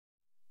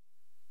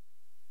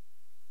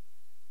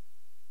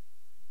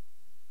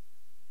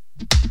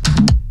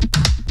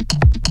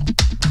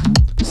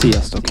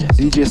Sziasztok!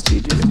 DJ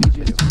Street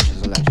és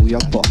ez a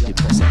legújabb Party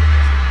Pass.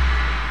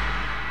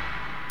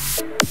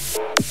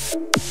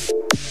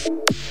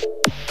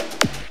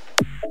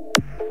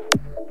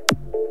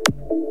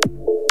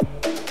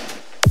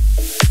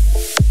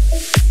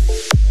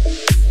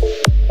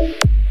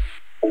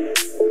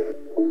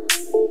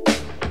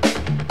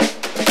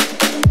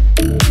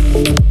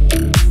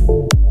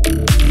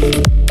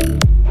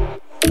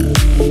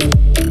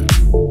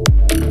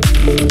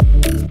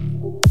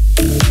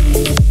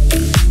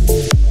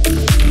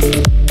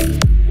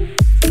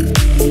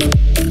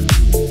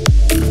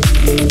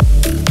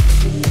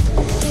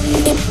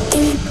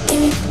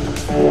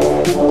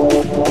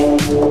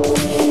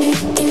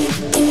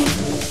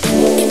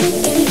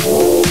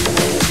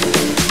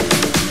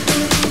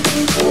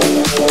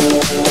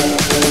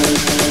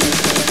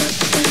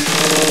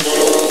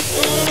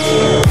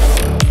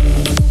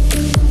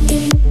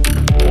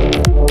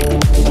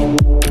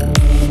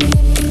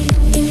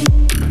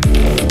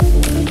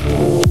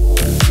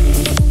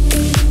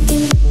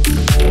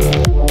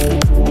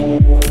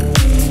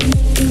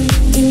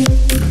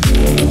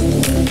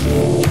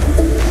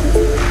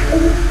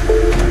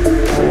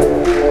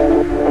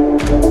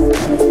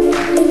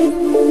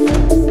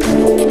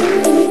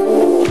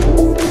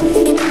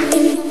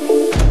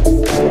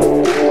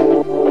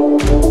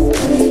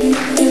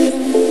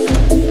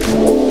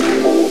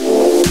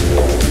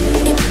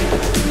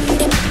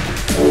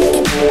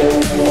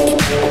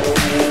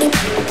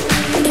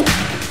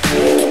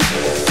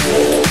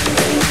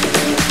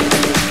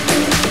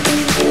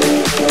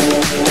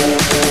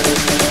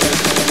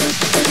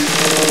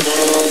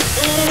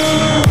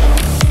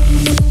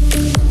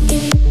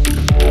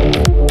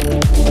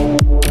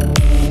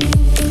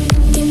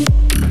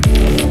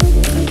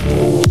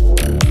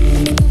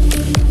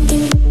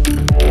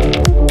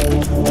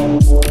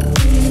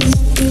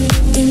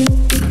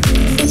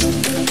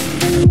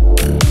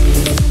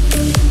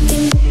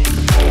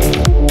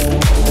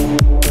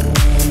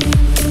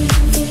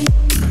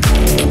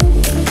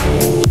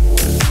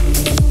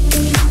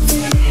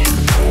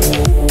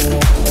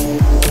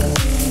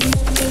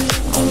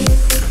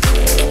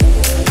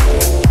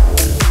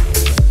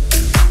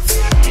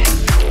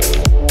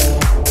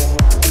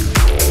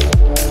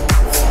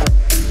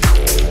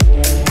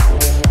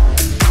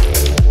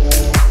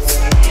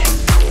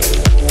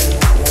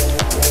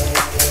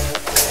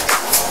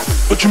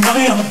 Put your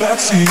money on the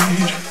backseat.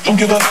 Don't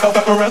give up about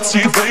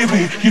paparazzi,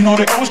 baby. You know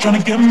they always trying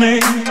to give me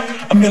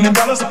 $1 million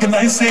looking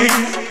icy.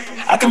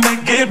 I can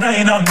make it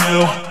rain on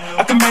you.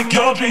 I can make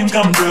your dreams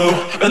come true.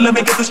 But let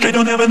me get this straight,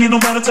 don't ever need no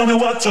man to tell me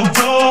what to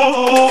do.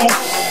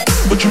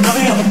 Put your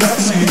money on the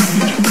backseat.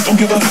 Don't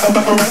give up about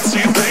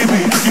paparazzi,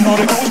 baby. You know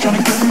they always trying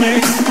to give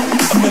me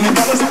 $1 million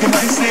looking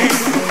icy.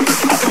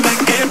 I can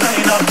make it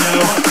rain on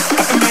you.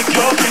 I can make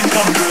your dreams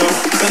come true.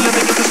 But let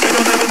me get this straight,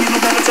 don't ever need no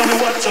man to tell me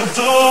what to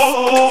do.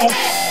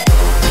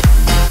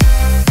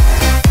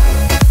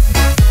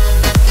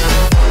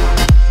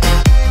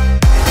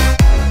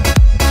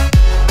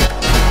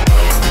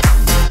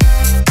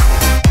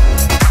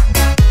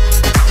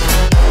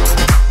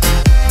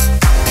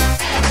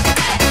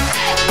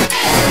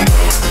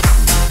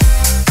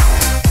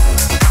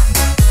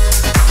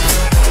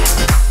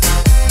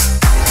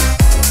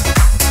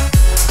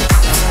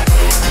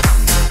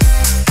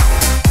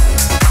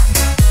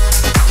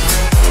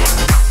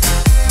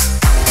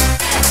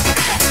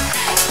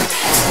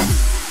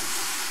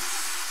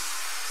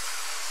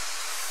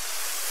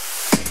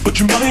 Put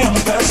your money on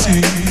the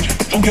backseat.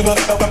 Don't give up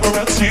about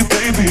paparazzi,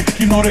 baby.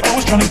 You know they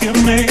always trying to give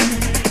me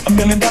 $1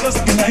 million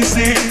looking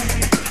icy.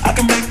 I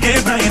can make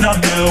it rain on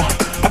you.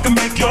 I can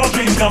make your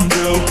dreams come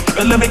true.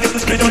 But let me get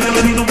this straight, don't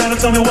ever need no man to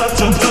tell me what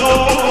to do.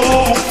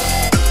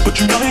 Put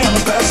your money on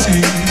the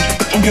backseat.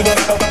 Don't give up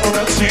about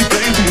paparazzi,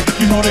 baby.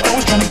 You know they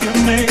always trying to give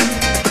me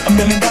 $1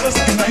 million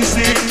looking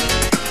icy.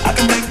 I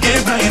can make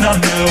it rain on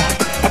you.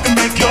 I can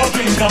make your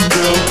dreams come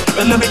true.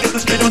 But let me get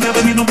this straight, don't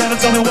ever need no man to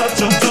tell me what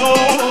to do.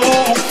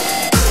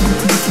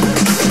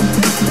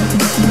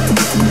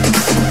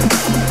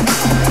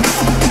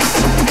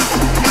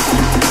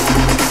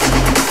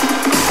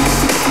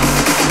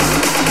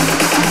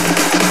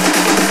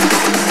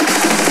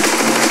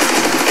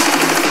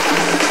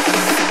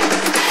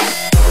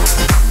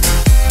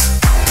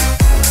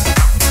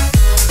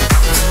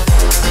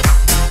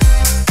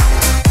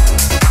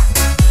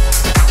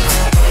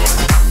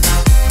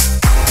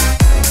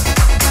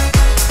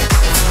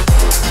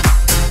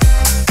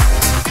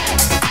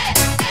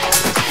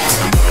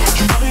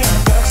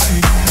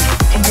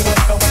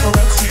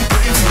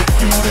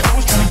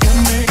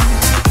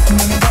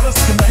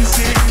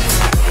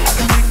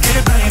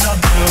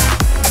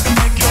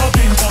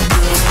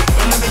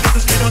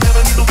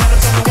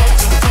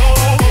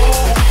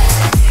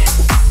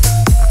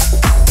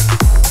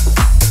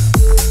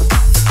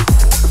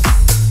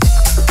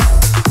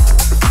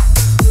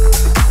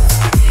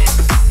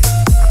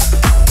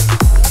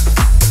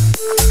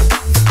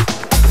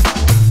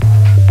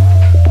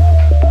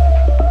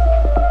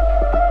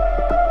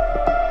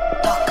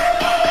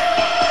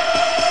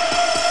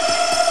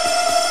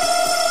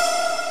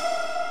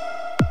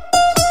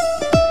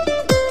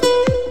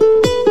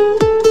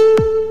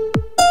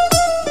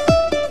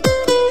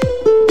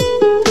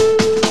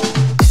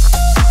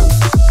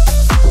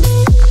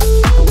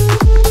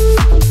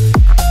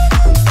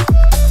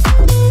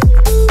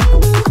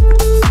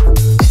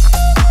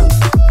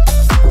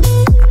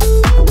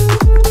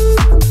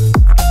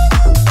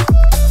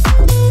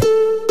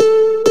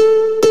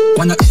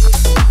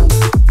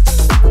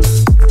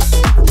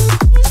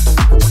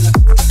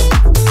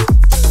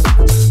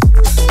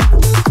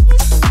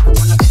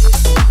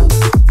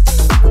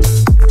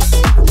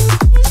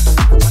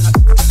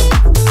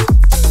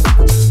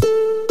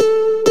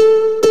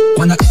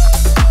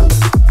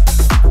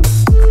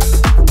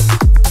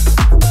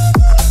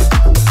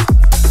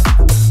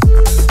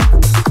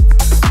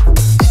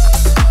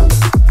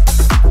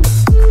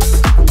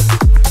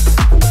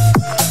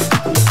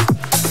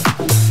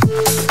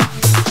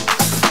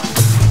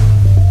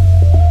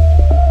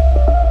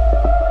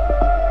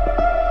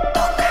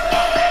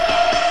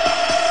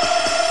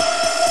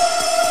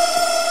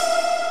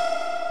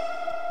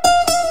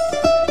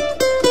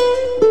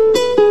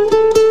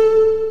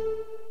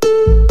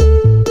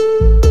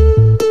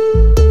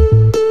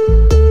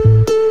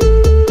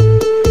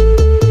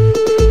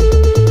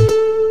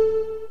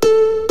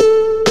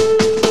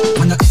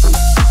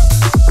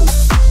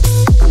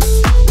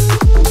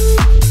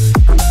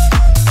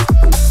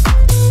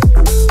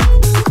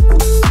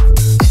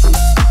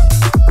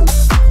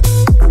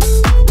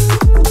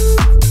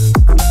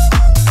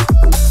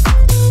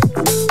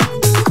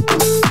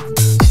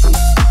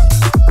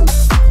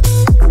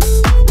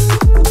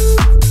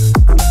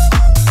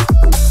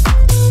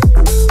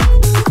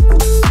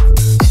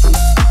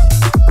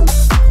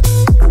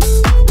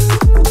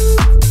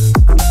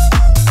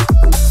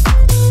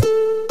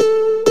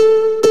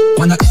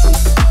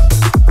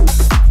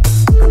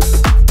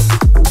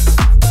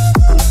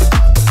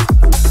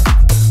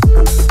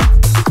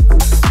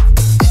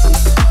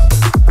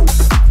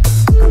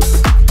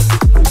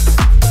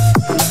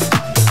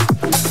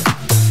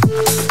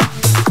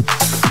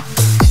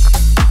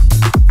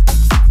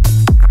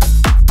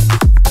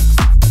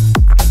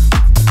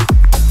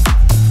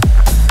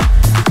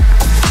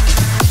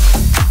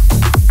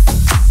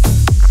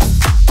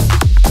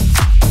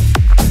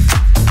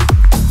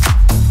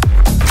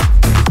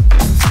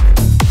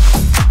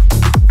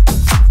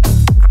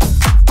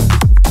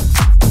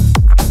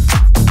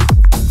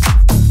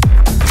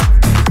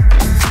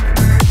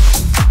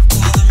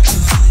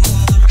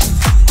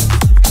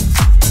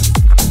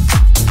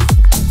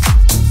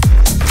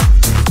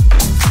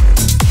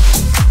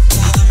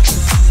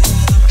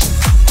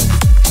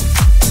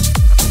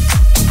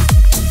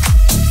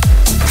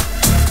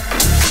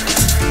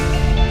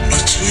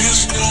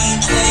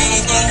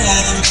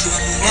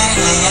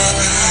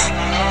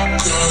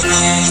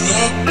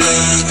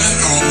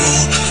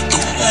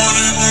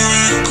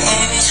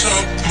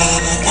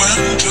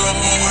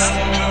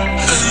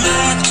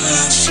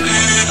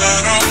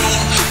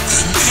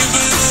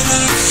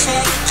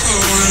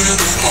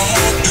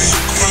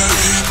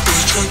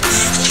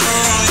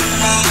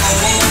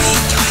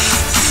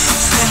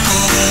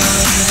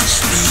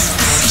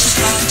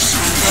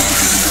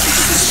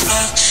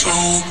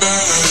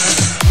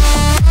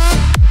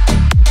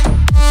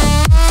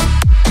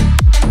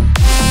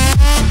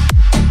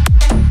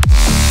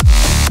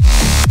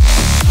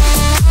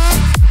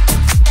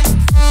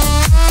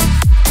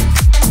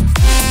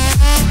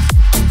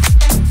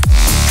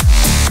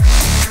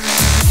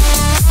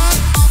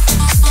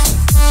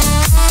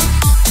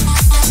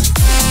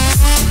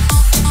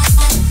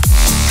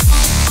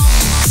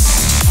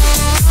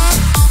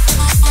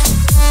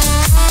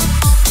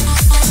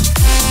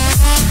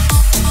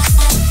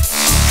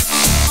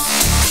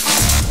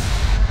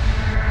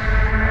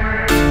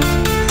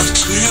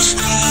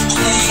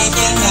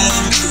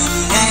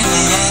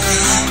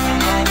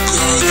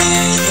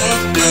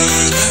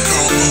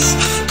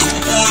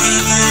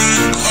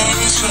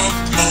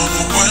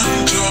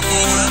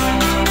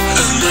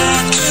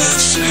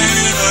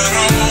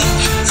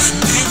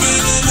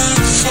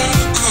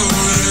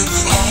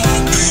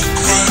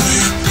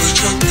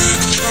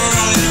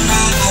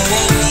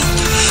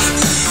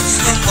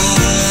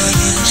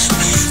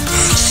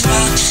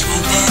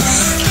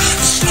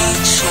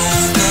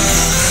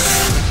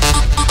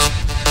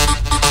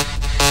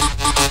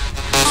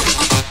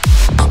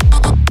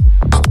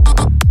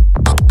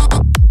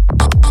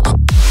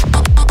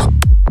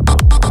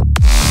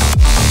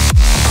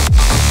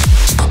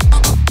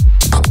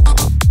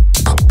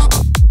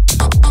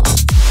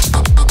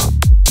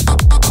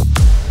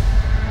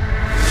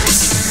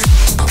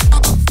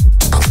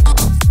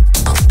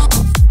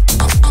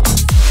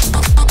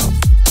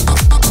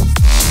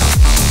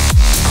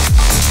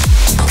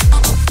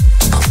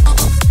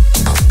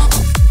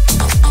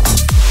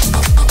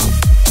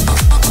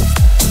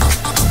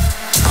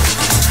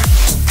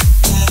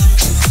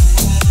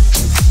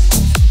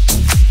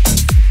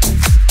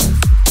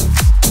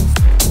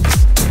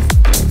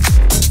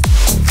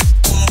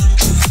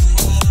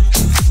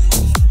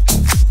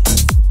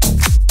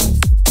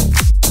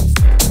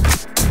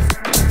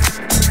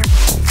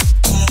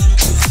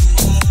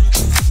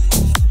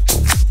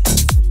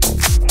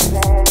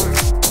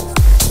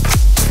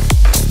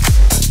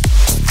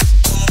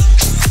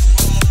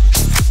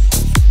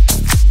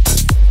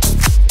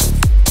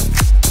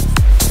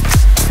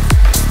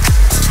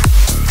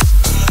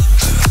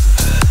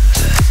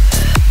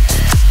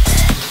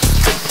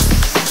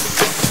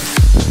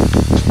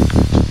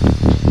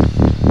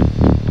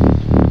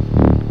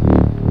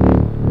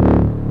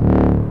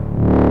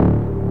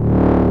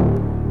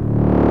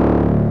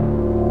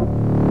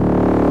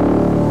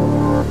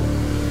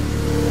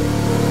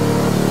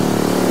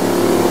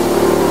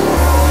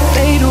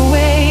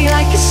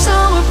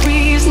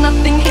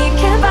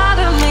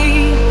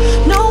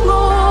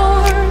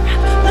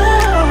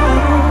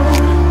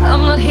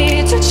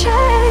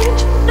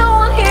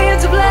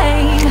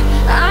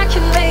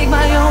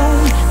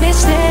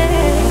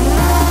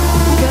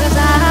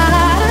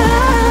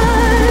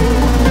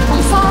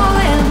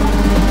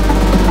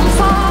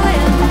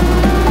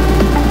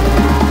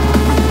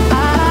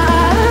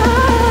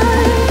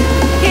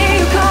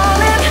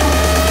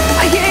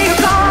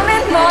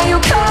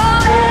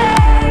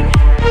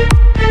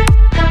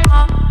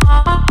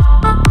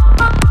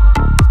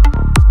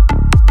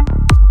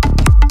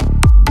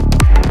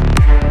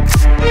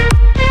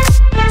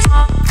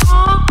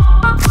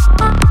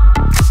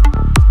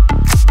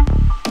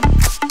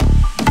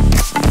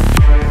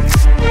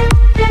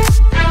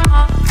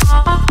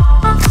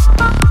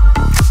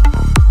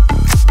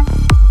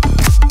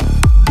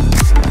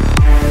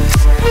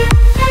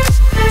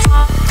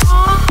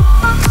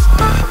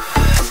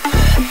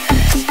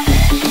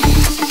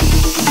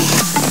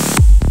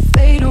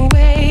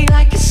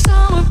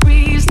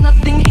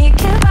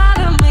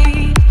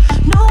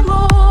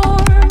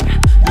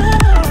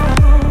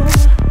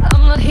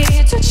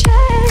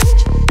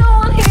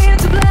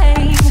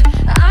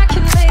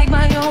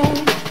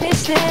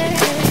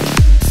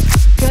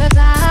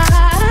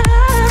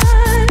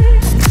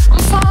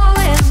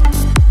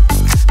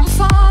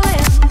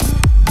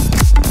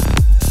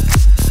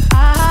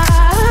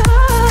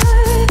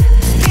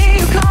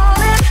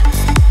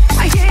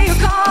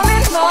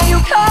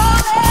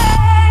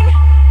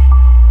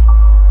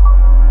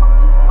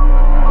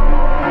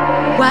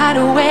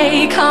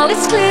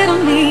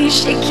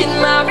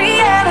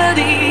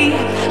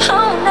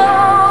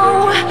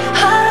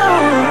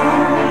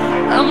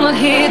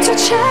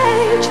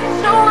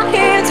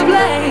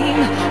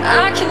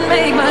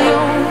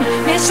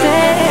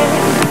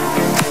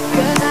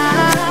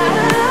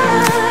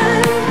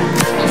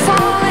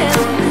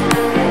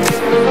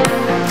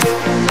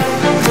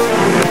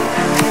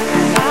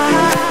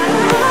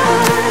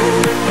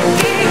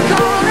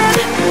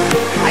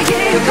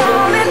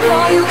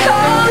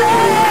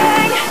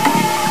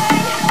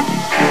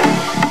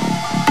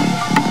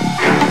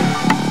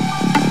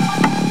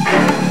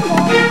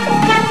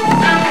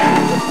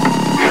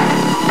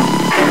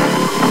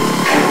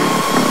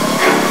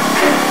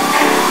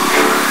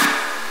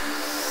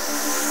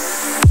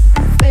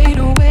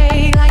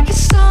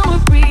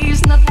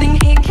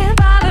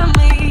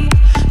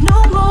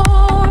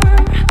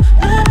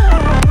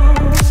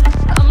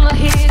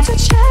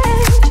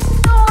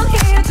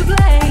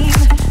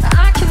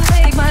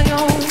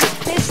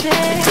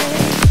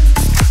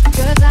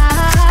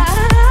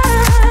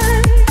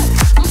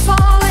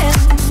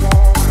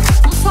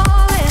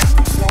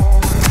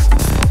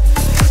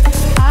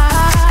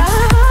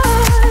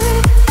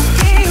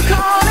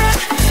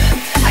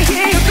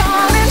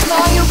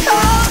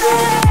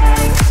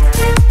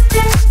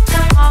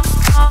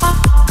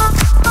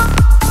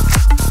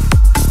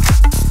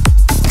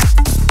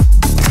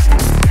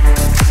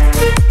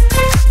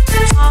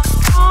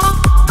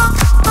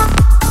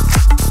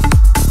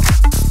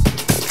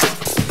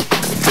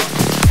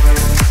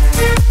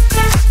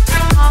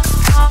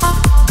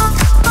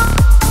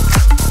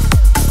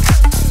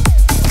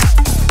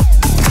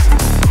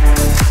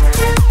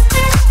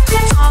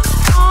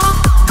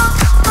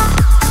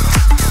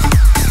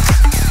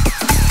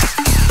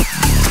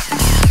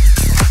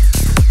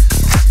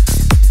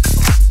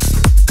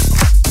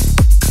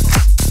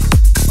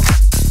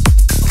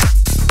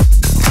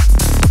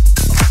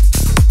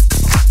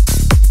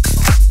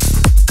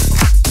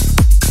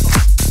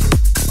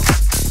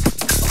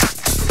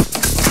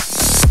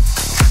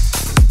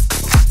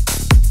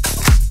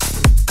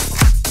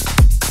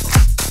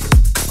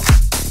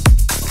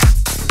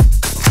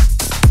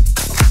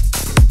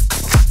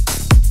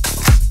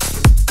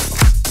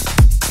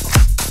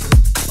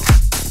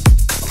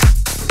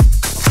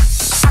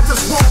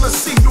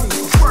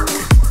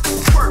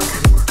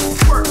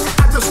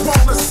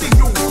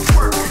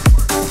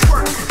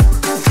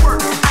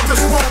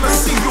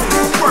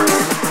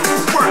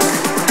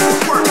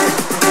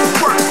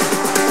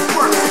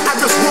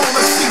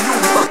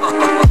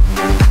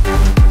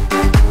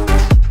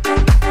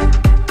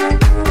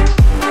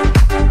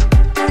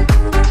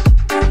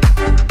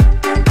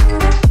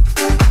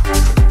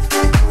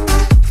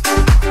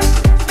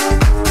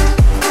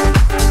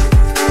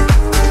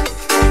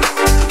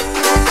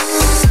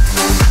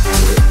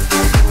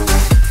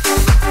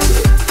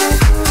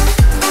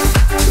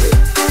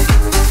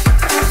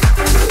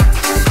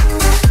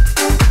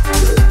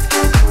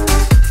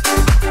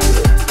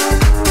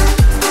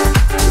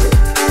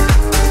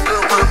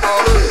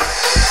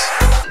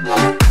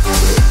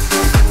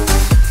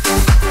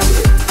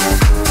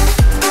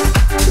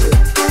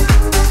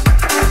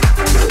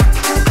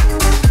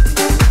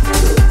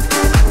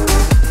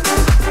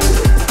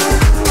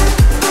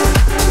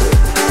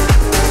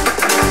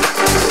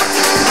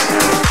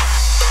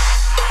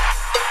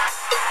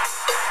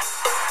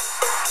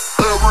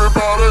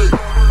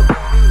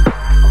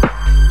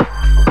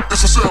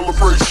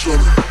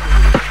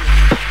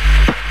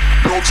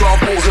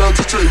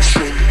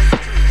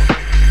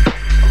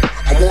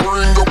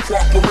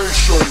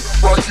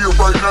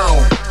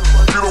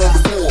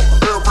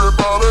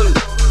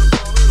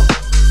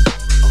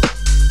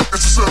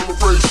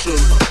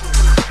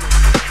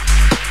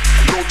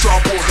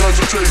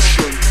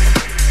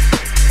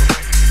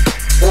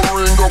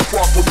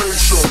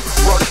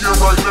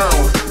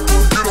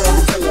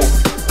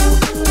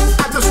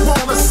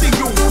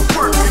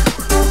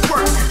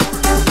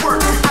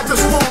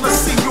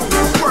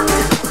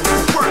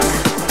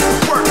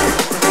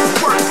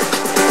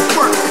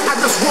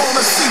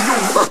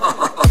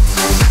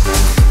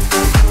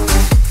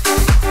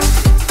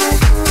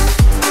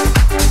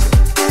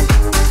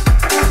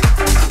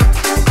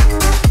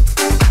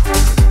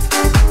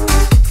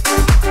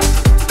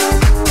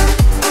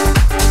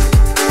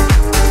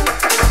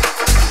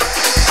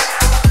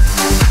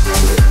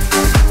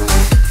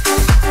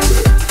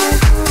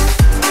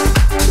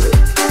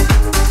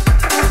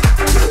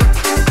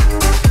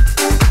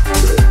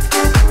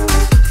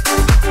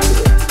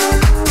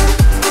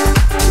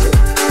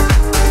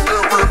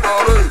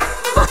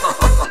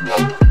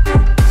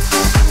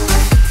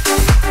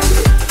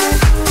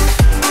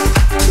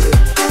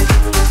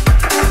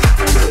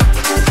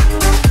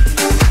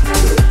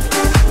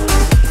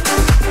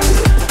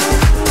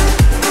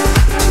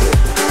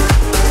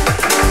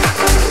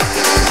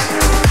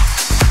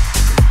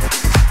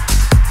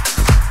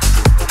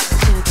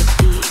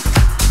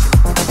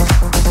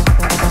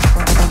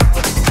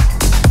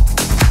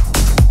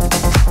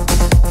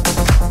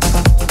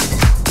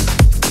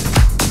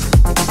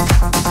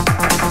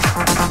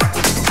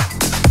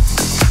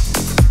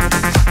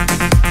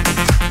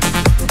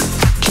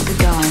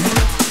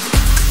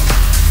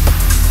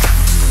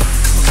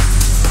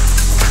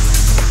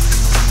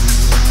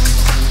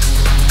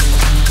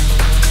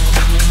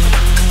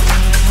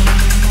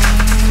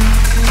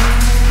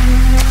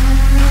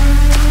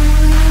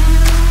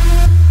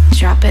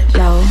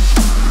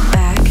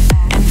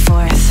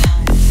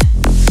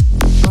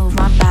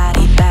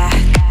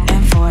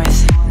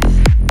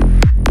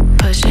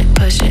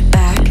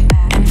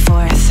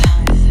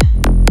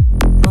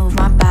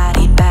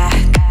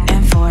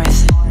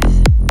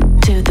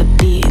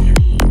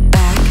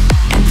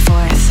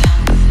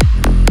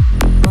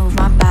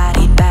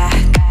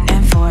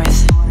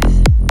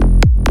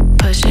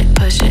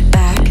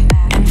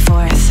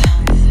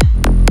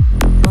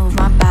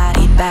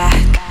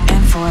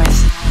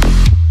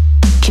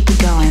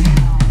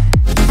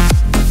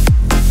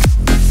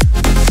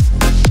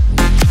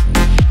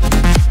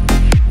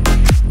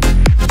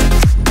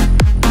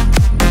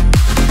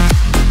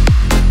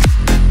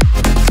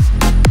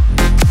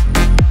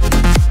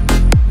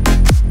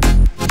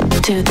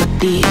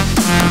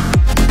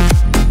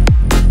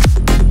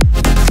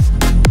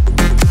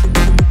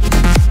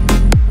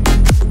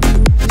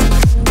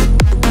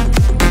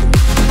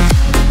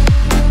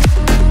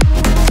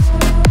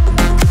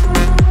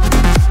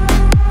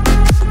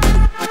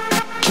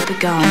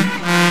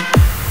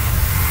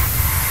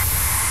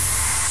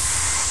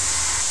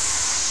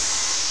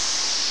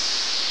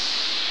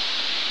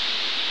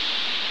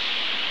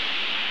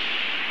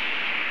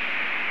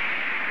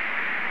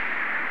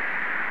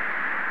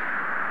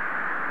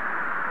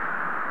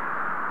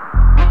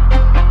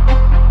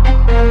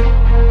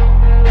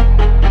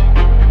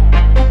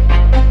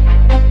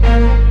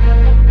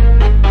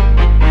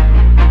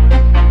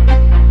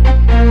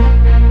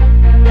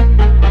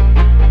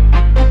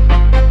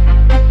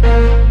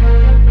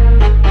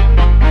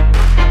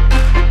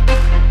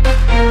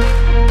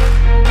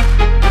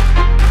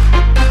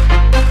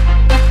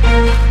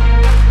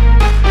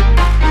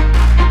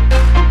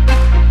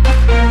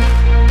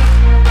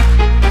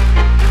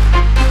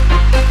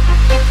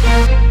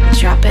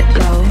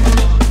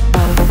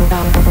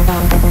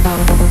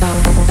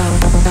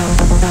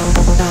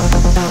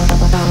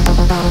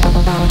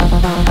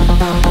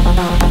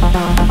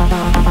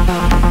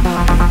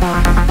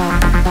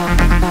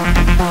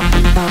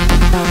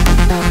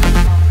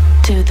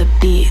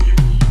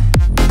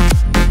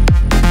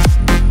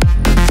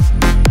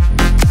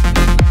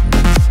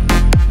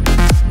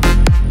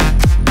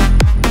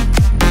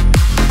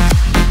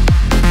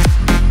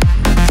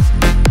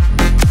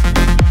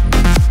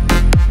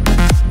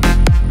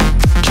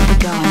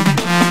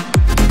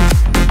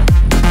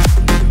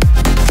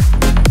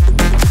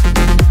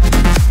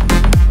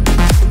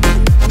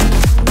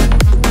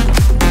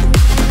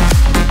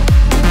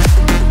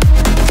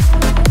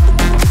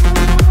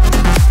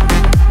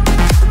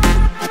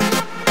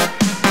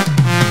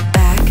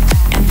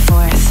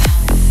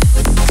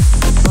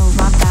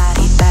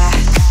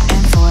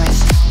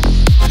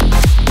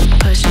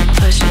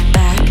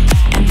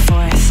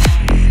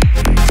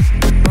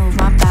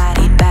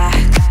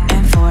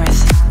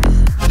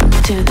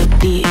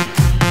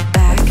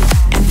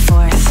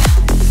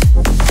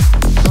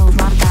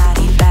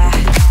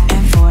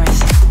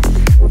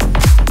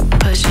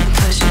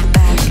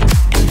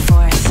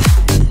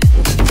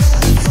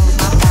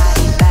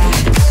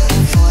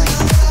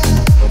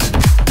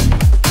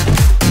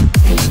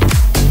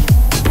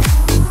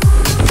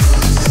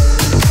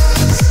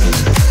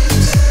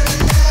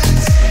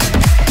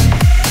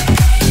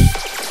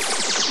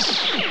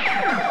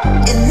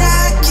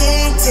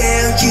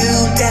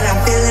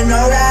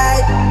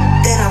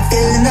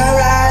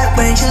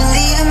 when you're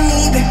leaving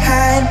me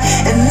behind.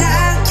 And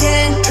I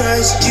can't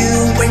trust you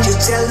when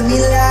you're telling me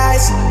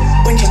lies.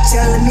 When you're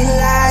telling me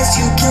lies,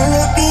 you can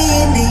look me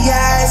in the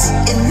eyes.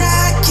 And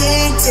I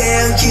can't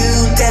tell you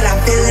that I'm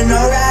feeling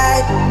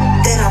alright.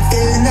 That I'm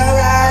feeling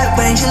alright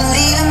when you're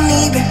leaving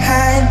me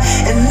behind.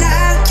 And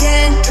I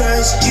can't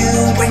trust you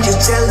when you're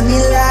telling me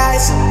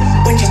lies.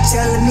 When you're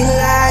telling me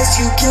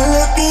lies, you can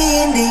look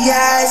me in the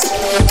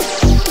eyes.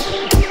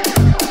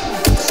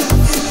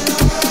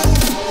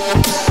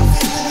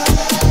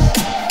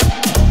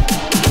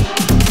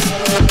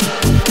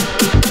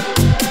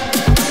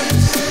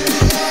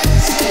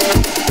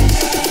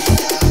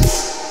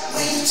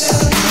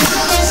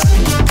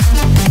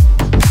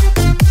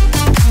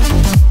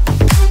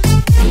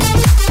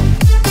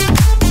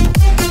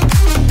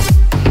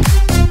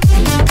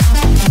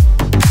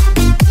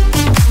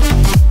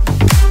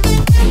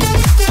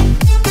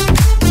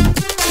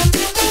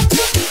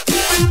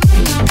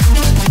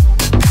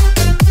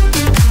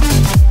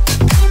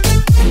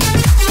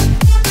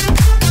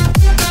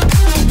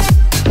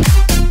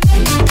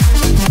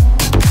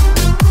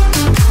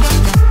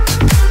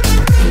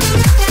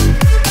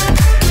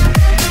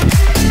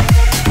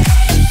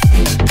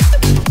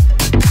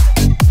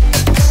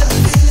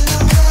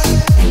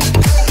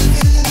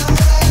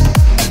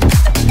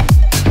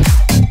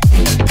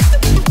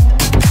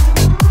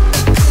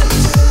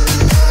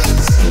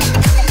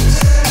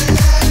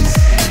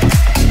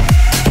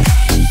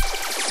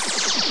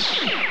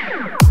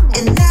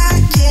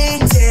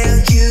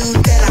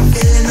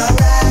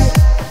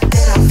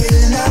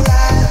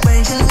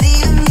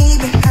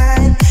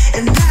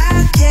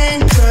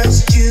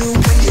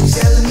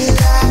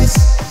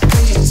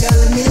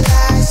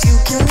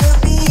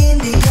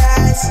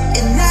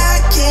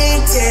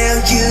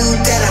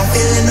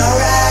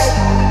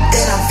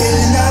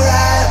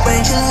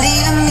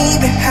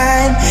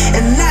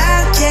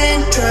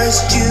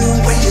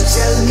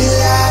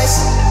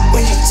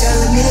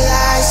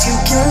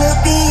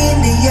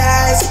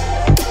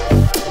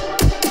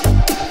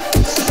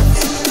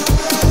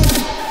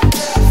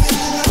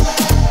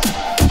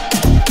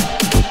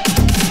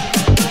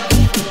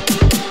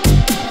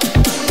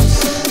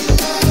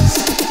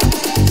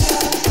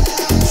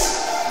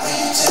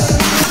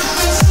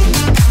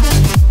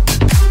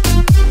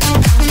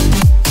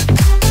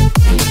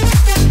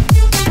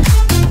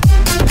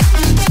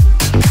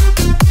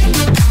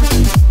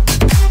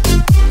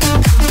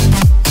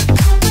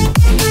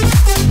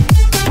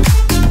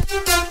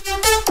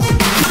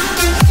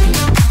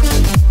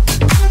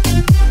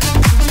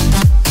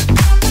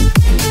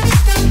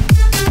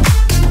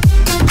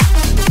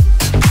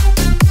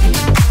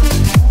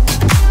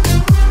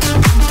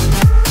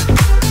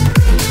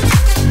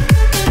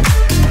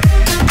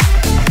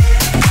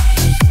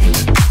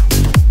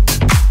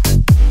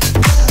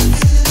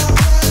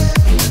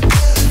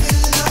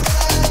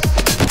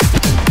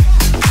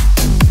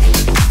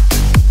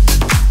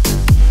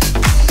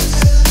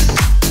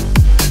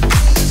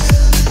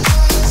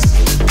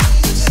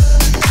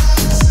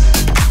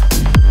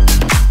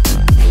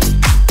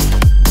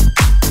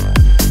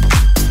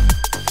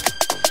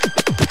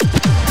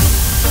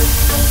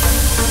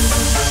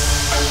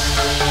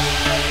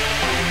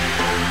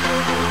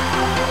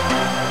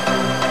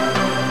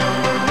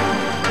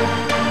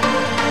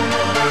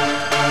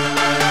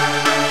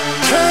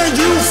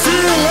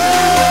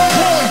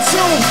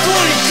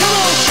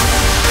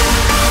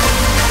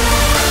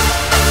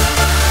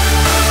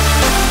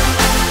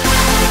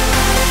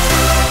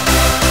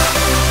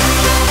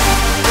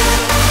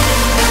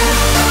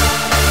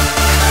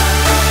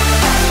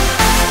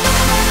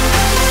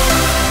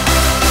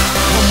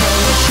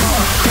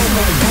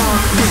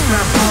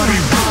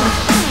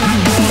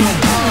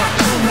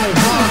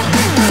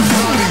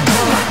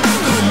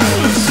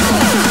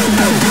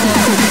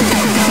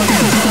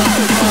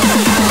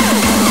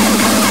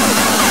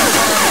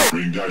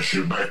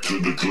 Shit back to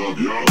the club,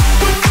 yo.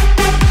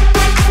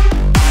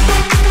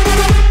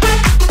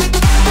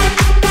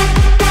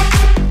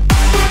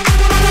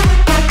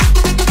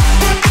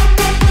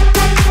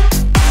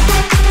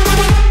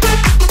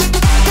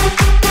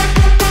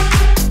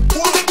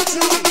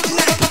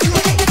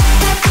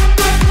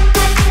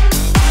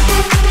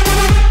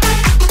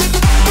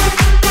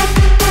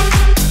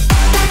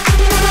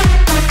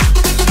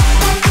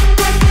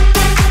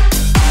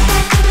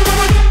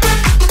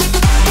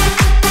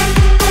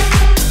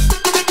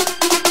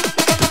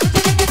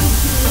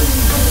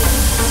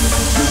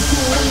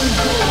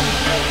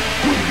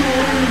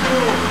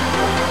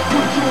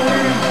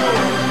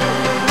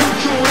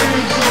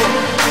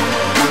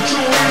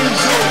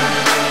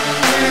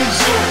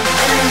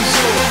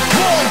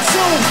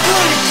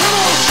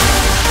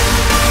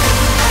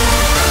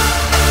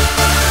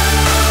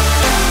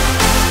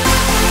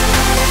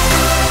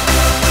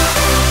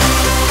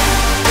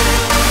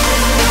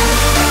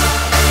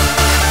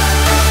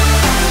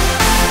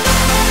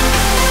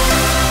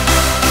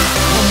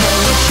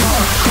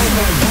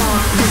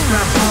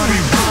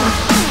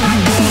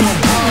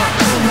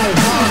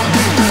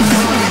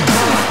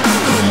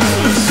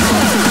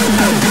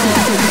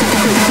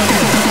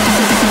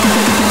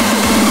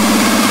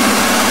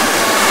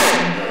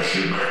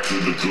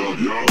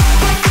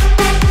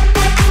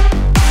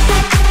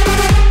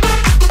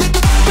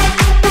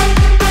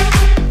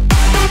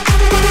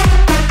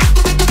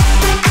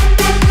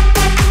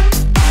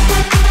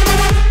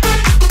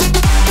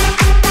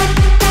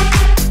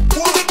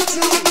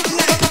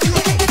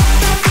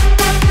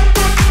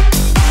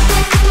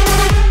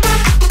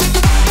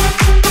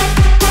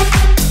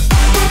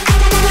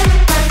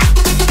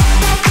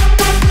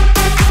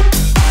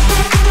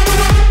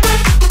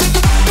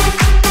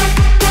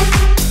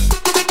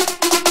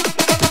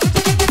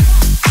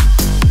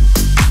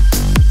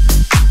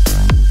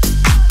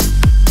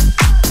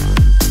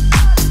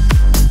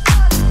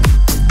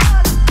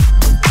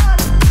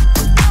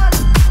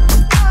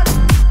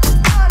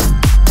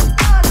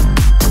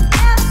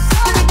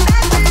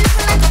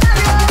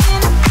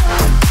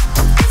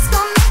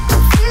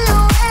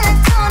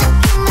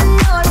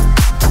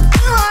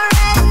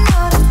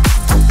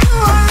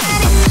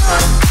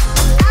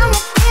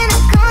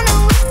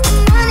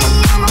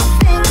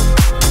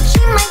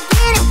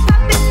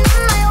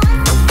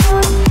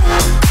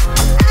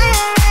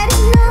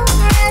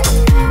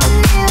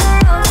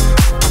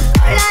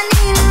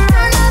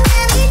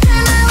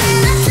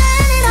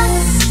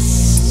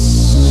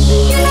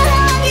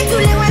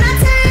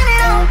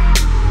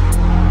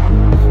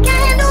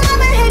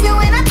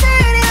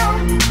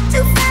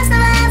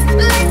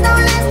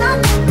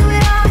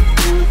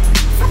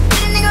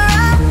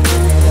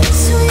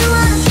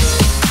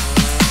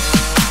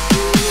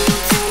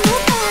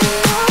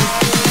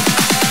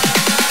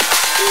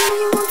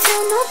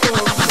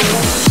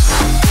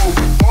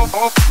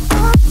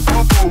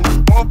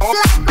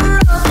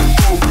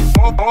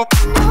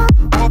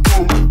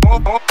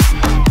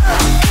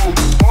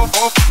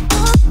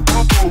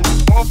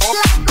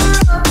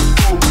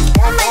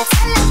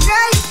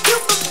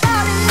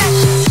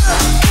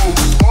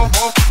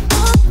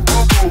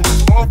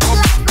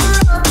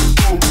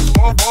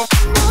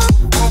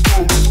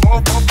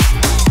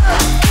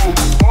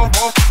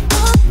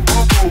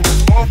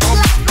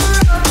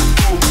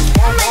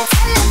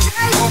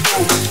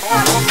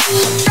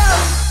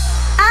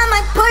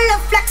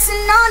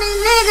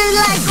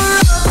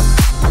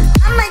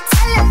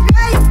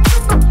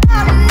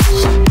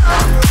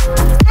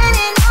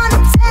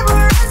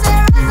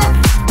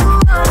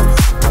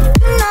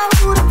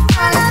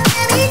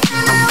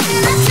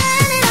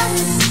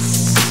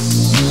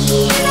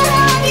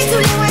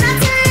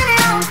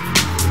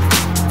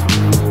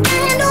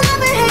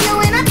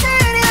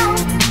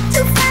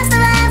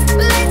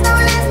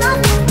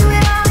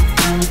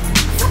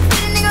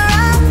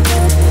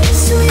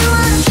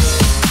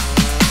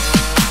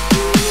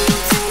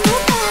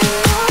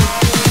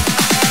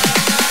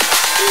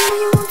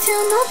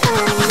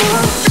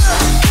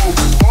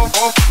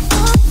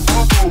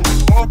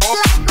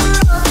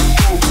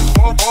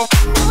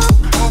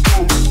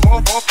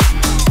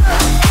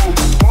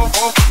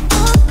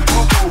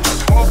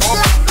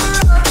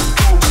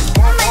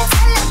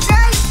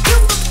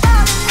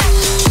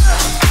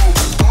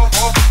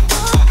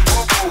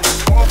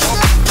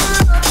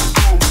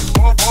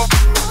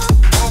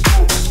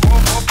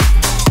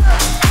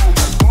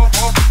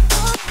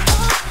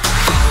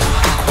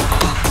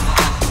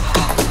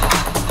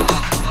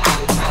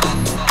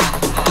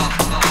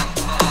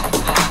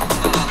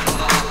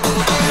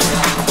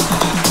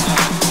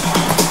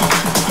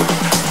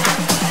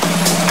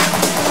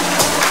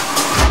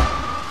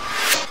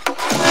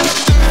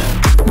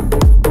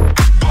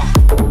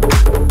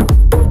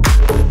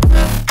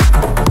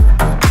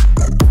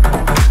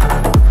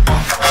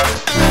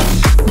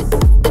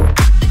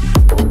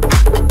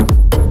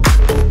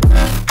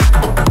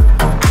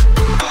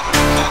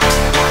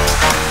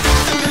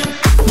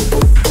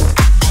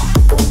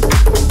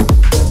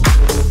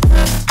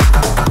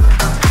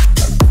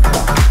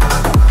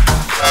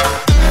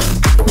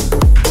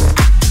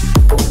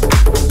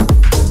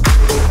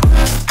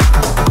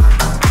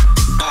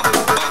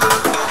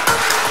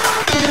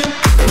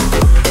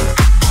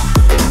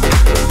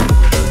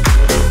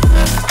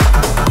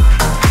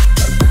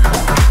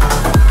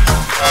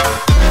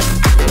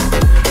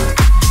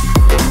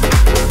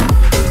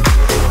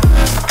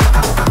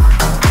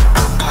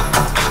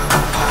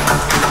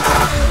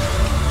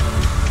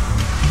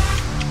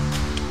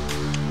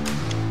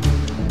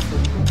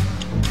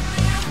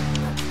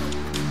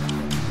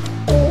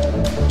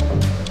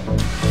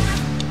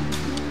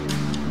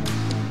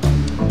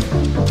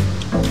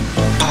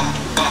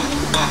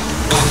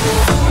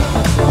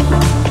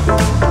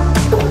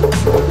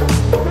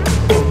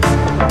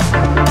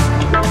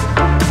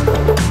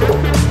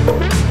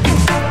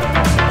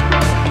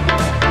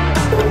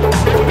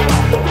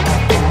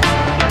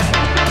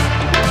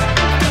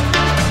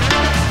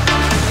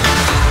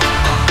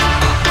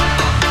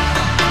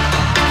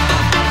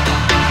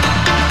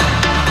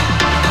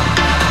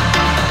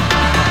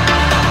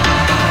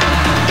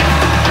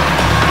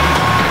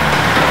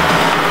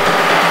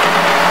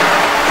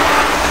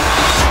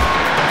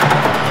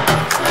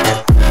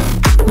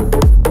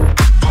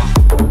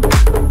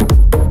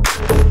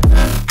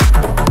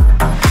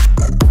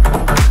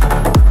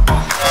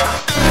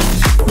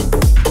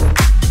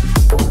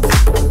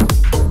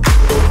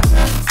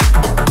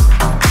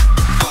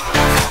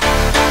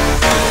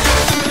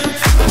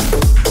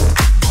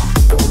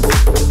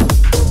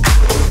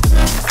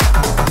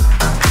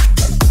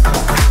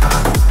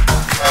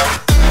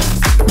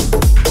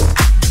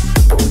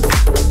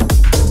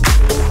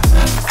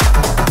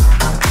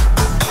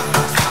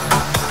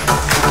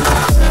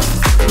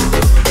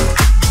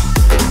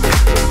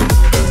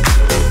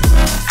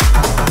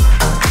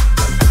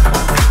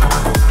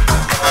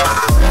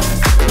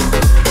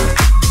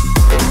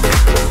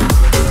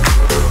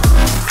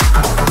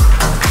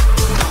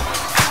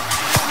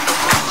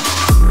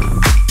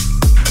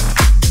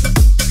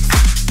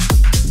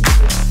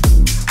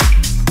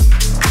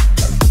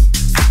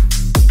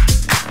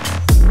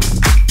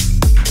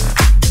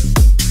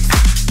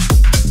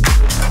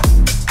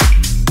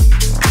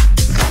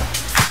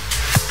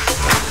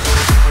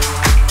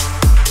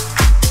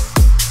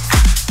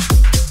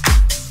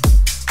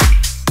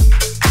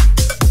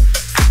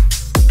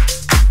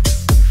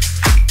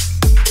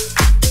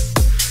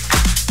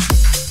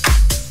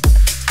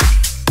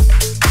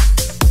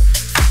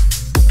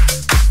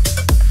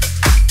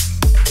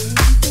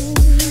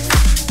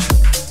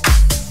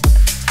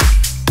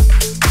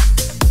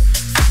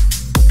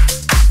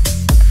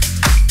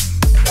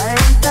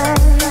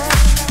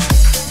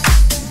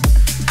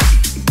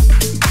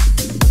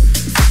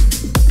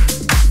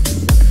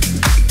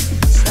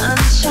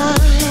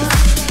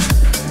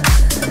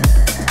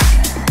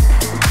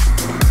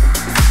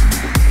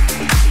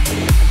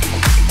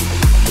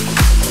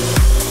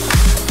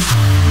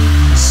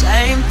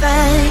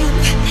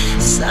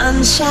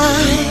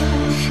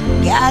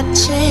 sunshine, got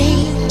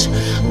change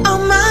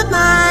on my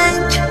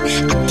mind.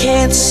 I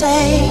can't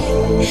say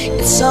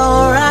it's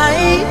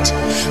alright,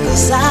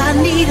 'cause I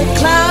need a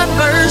cloud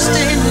burst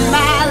in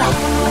my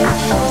life.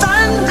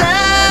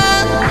 Thunder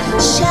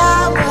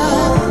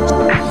showers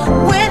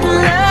with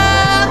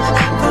love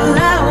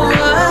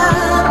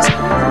flowers.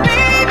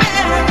 Baby,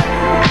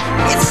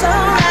 it's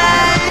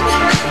alright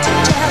to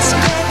just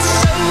get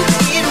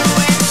soaking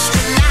wet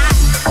tonight.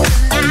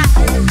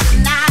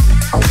 Rain down,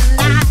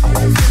 let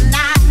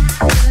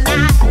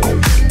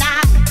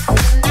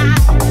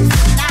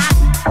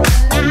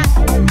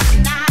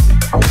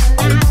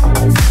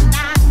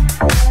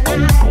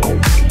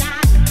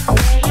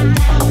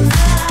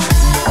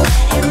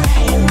it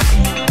rain,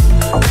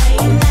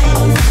 rain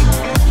down,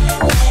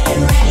 let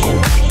it rain.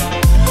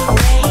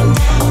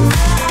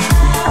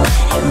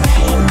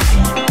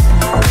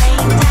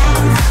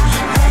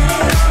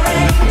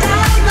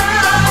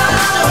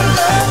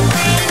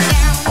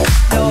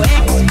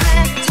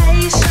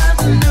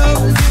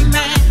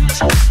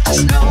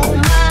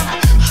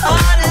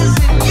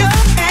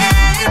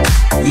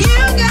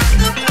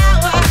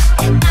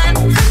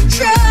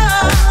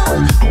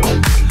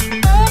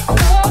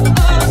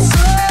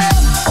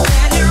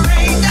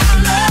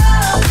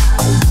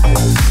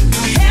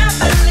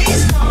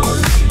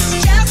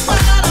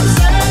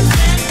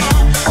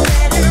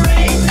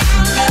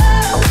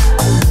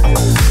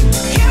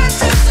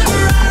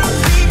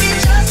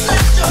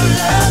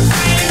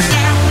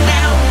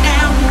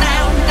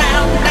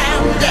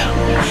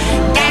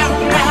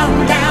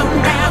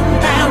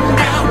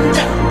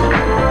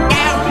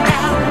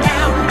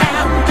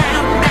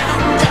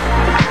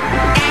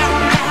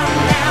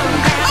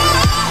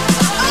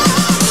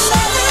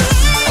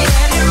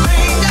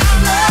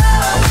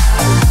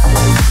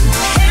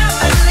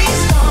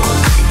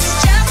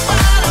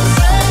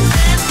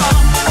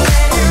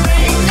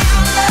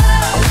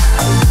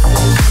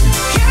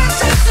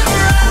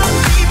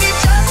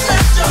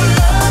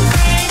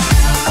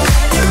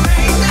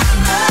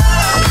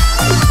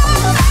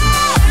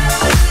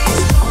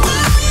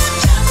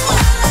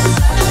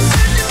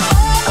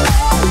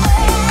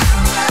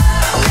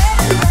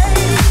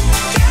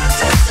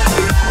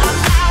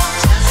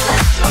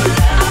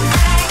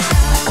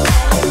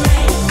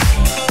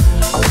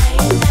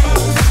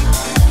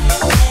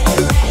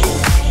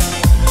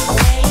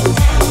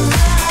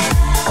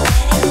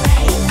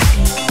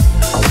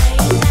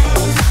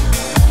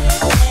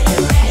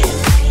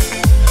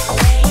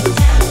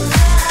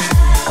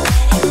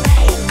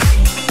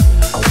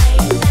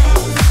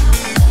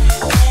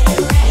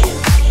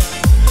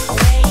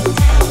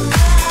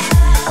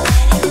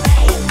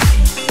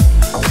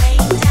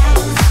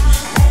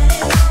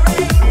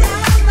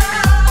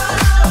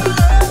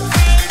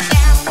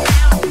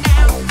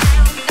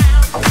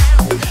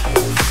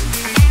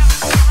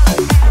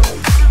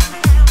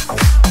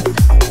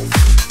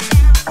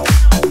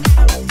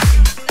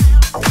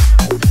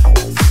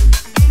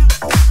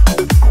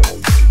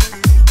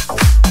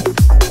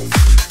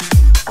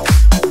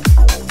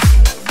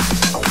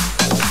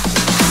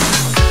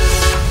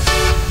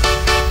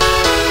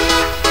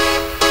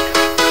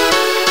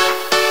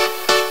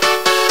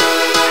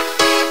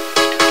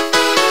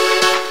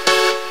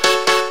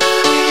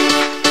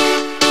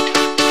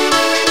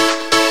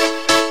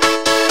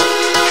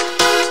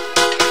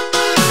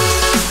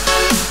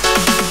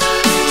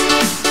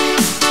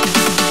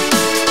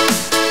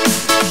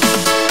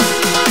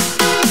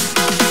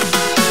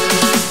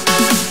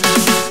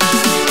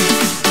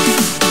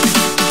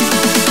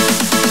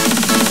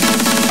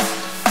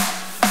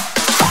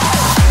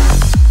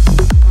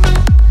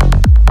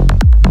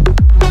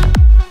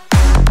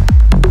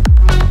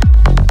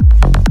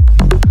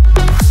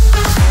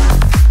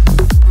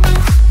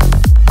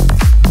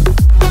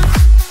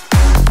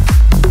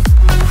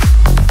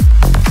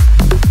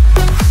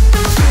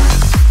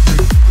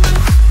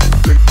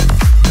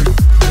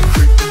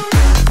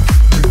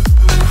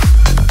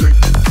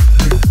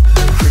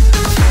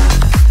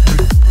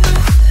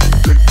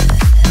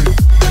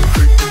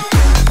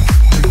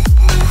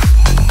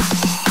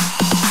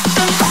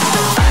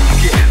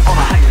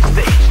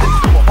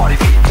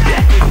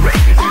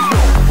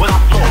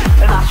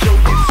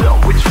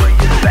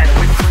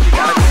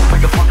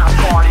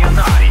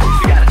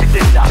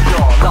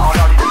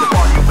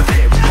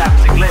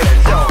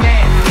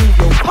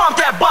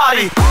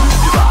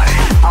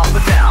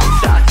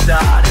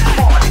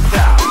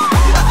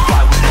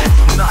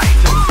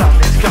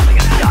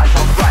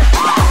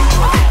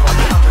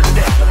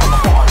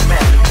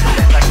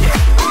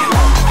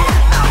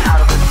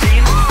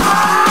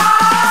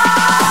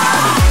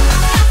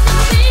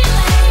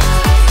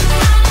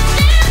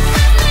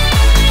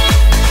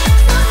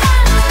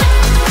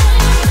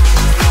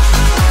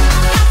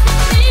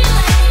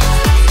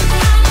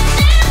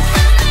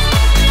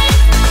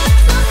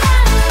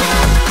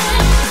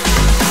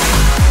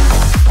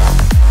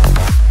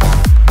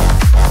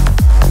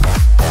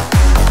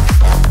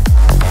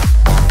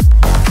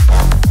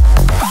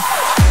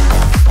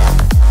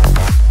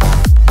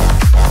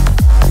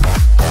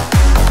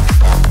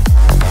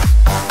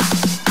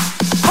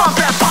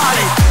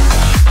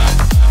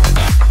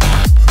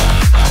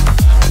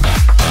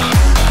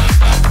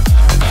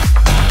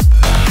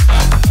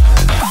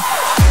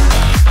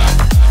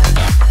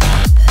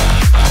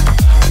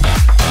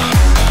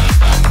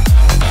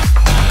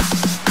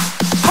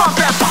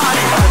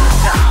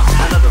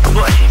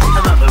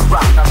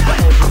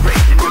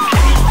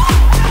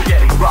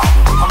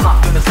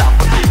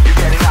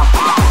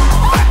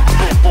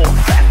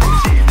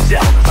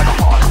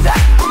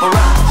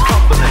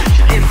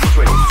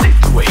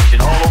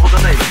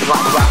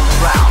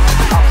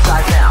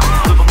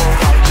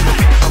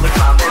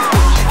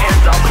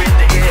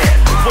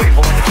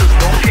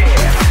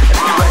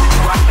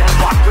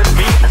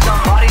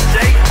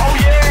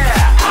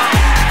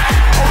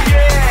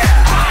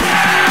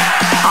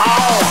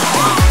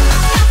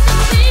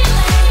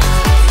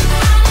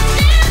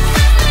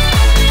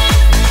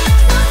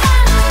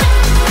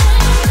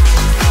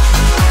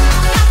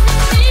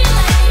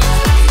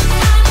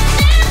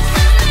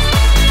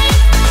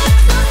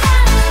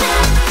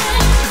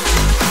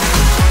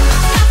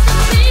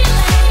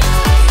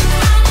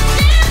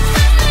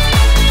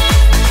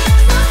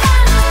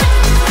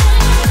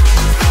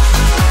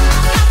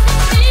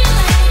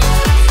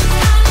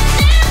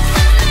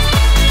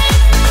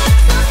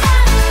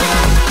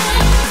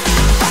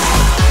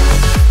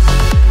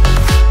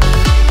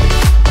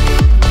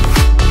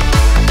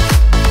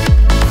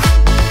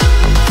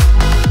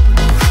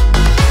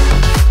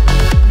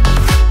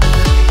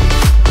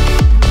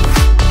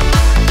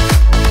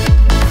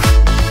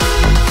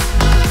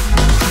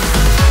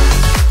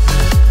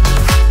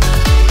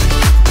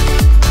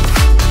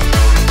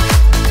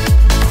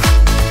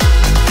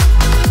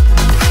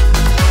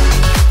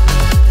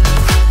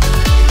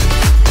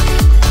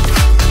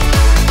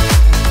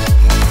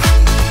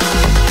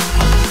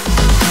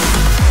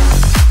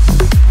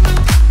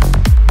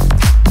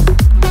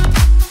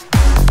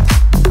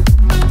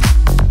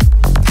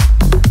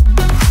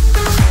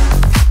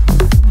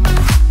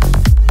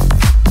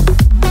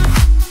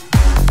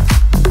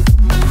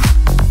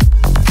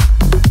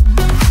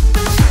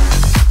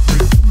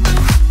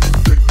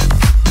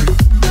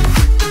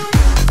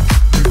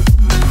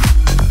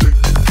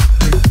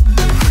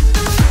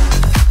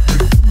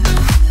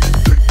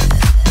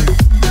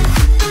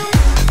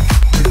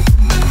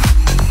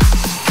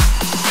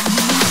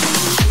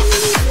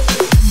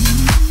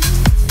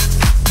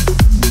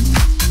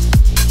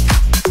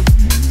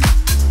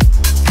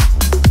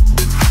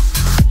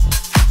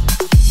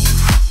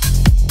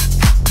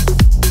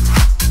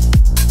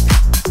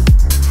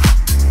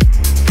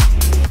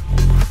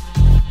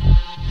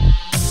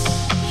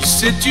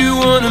 Did you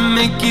wanna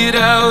make it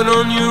out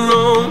on your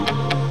own?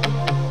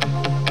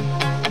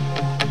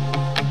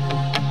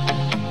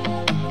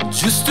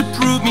 Just to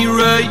prove me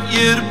right,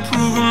 yeah, to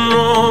prove I'm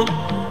wrong.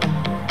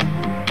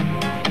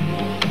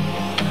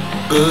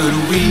 But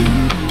we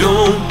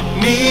don't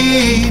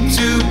need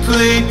to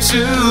play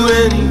to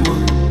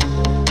anyone.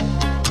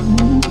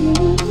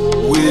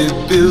 We're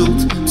built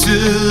to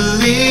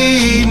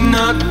lead,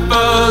 not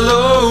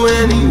follow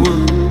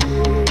anyone.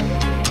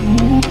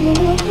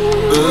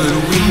 But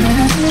we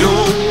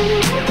don't.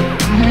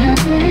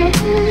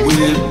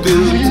 We're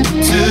built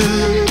to.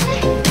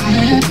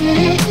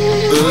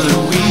 But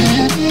we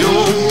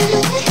don't.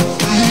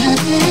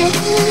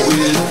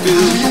 We're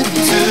built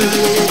to.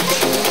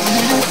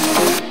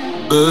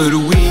 But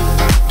we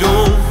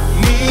don't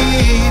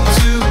need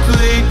to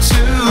play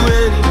to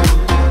anyone.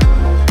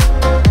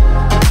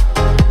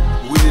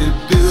 We're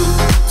built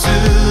to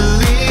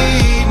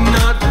lead,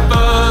 not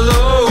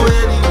follow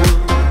anyone.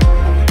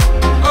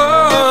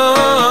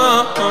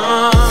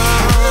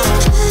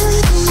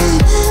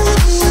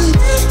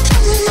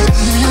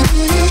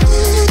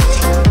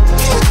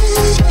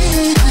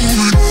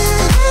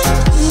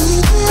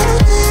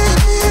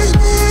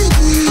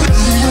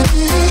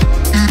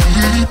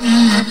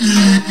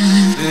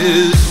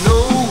 There's no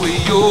way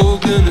you're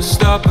gonna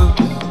stop us.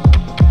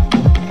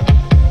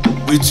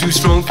 We're too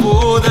strong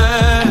for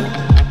that,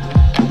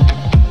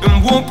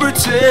 and won't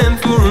pretend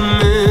for a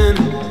minute,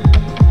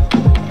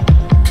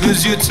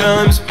 'cause your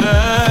time's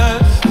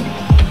past.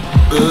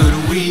 But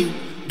we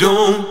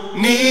don't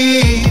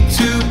need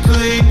to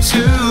play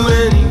to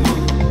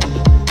anyone.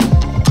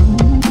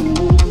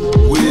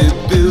 We're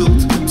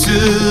built to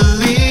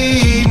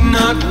lead,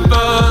 not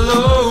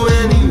follow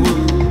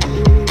anyone.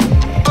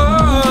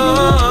 But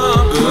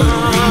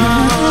we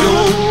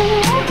don't.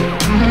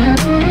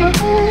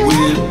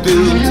 We're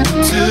built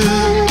to.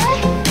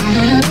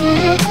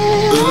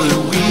 But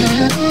we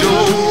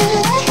don't.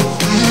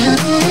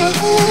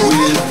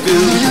 We're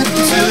built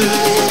to.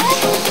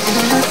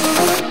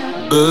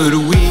 But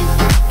we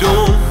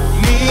don't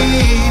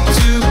need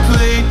to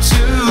play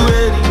to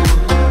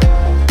anyone.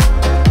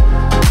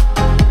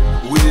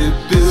 We're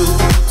built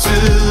to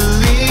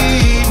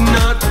lead,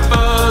 not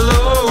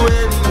follow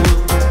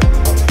anyone.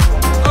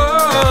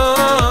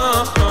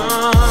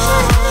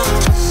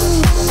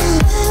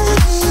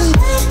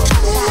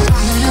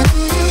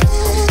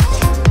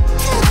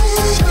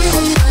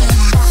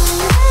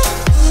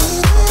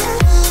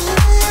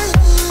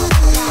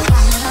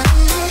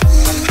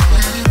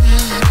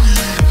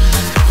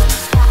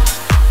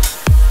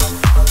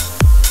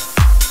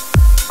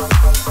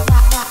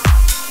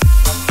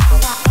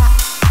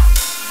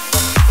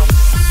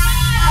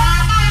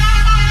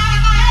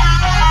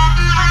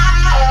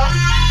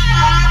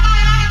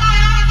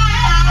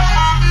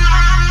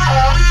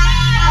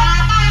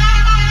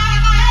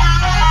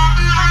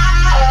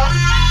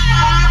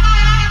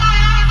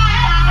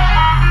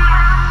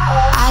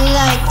 I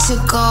like to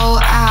go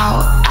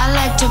out. I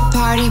like to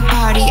party,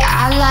 party.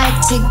 I like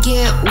to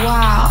get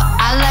wild.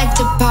 I like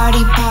to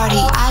party,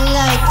 party. I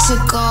like to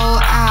go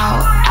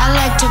out. I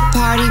like to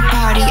party,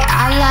 party.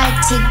 I like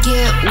to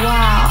get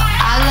wild.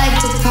 I like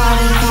to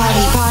party,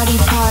 party, party,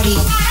 party,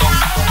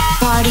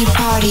 party,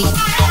 party,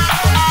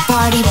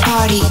 party,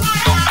 party,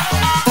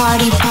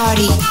 party,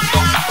 party,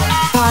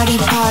 party,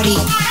 party,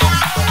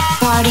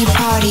 party, party,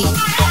 party,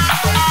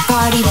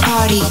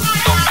 party,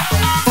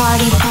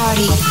 party,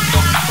 party.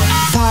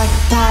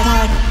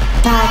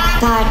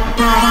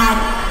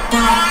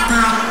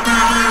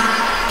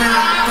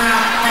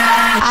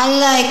 I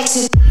like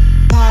to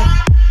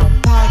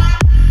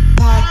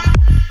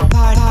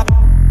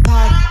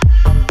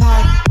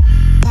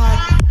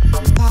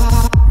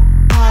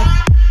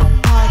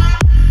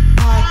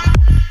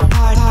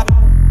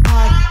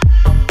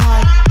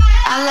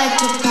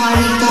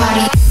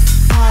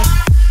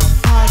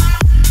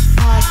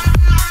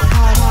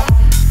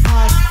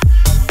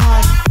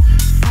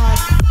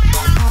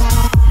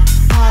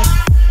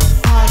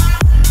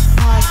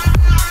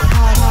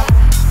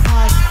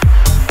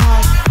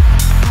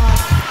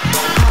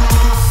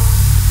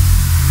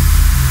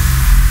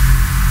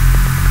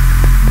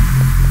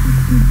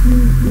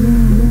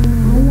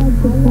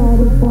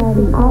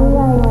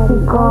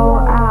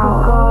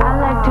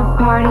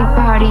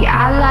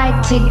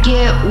to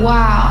get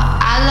wild.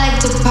 I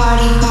like to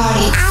party,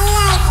 party. I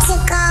like to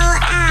go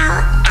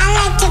out. I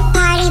like to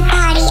party,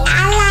 party.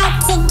 I like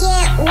to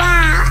get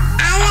wild.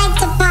 I like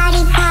to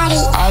party,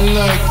 party. I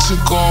like to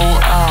go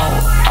out.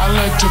 I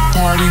like to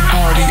party,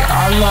 party.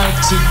 I like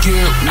to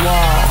get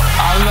wild.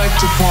 I like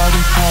to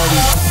party,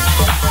 party.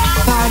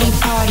 Party,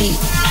 party.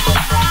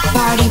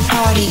 Party,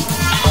 party.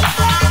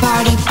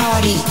 Party,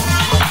 party.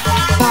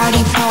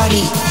 Party,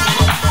 party.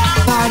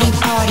 Party,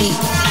 party.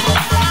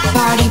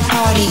 Party,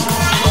 party.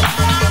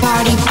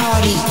 Party,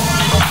 party.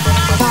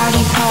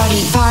 Party, party.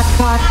 Part,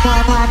 part,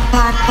 part, part,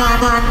 part,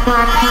 part, part,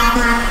 part, part.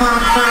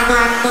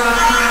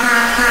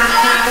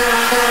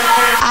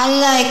 I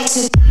like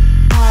to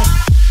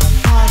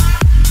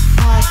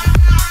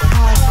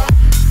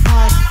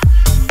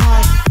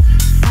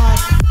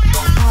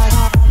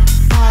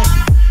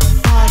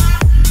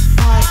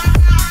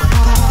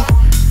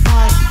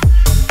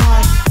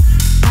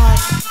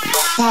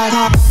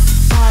party.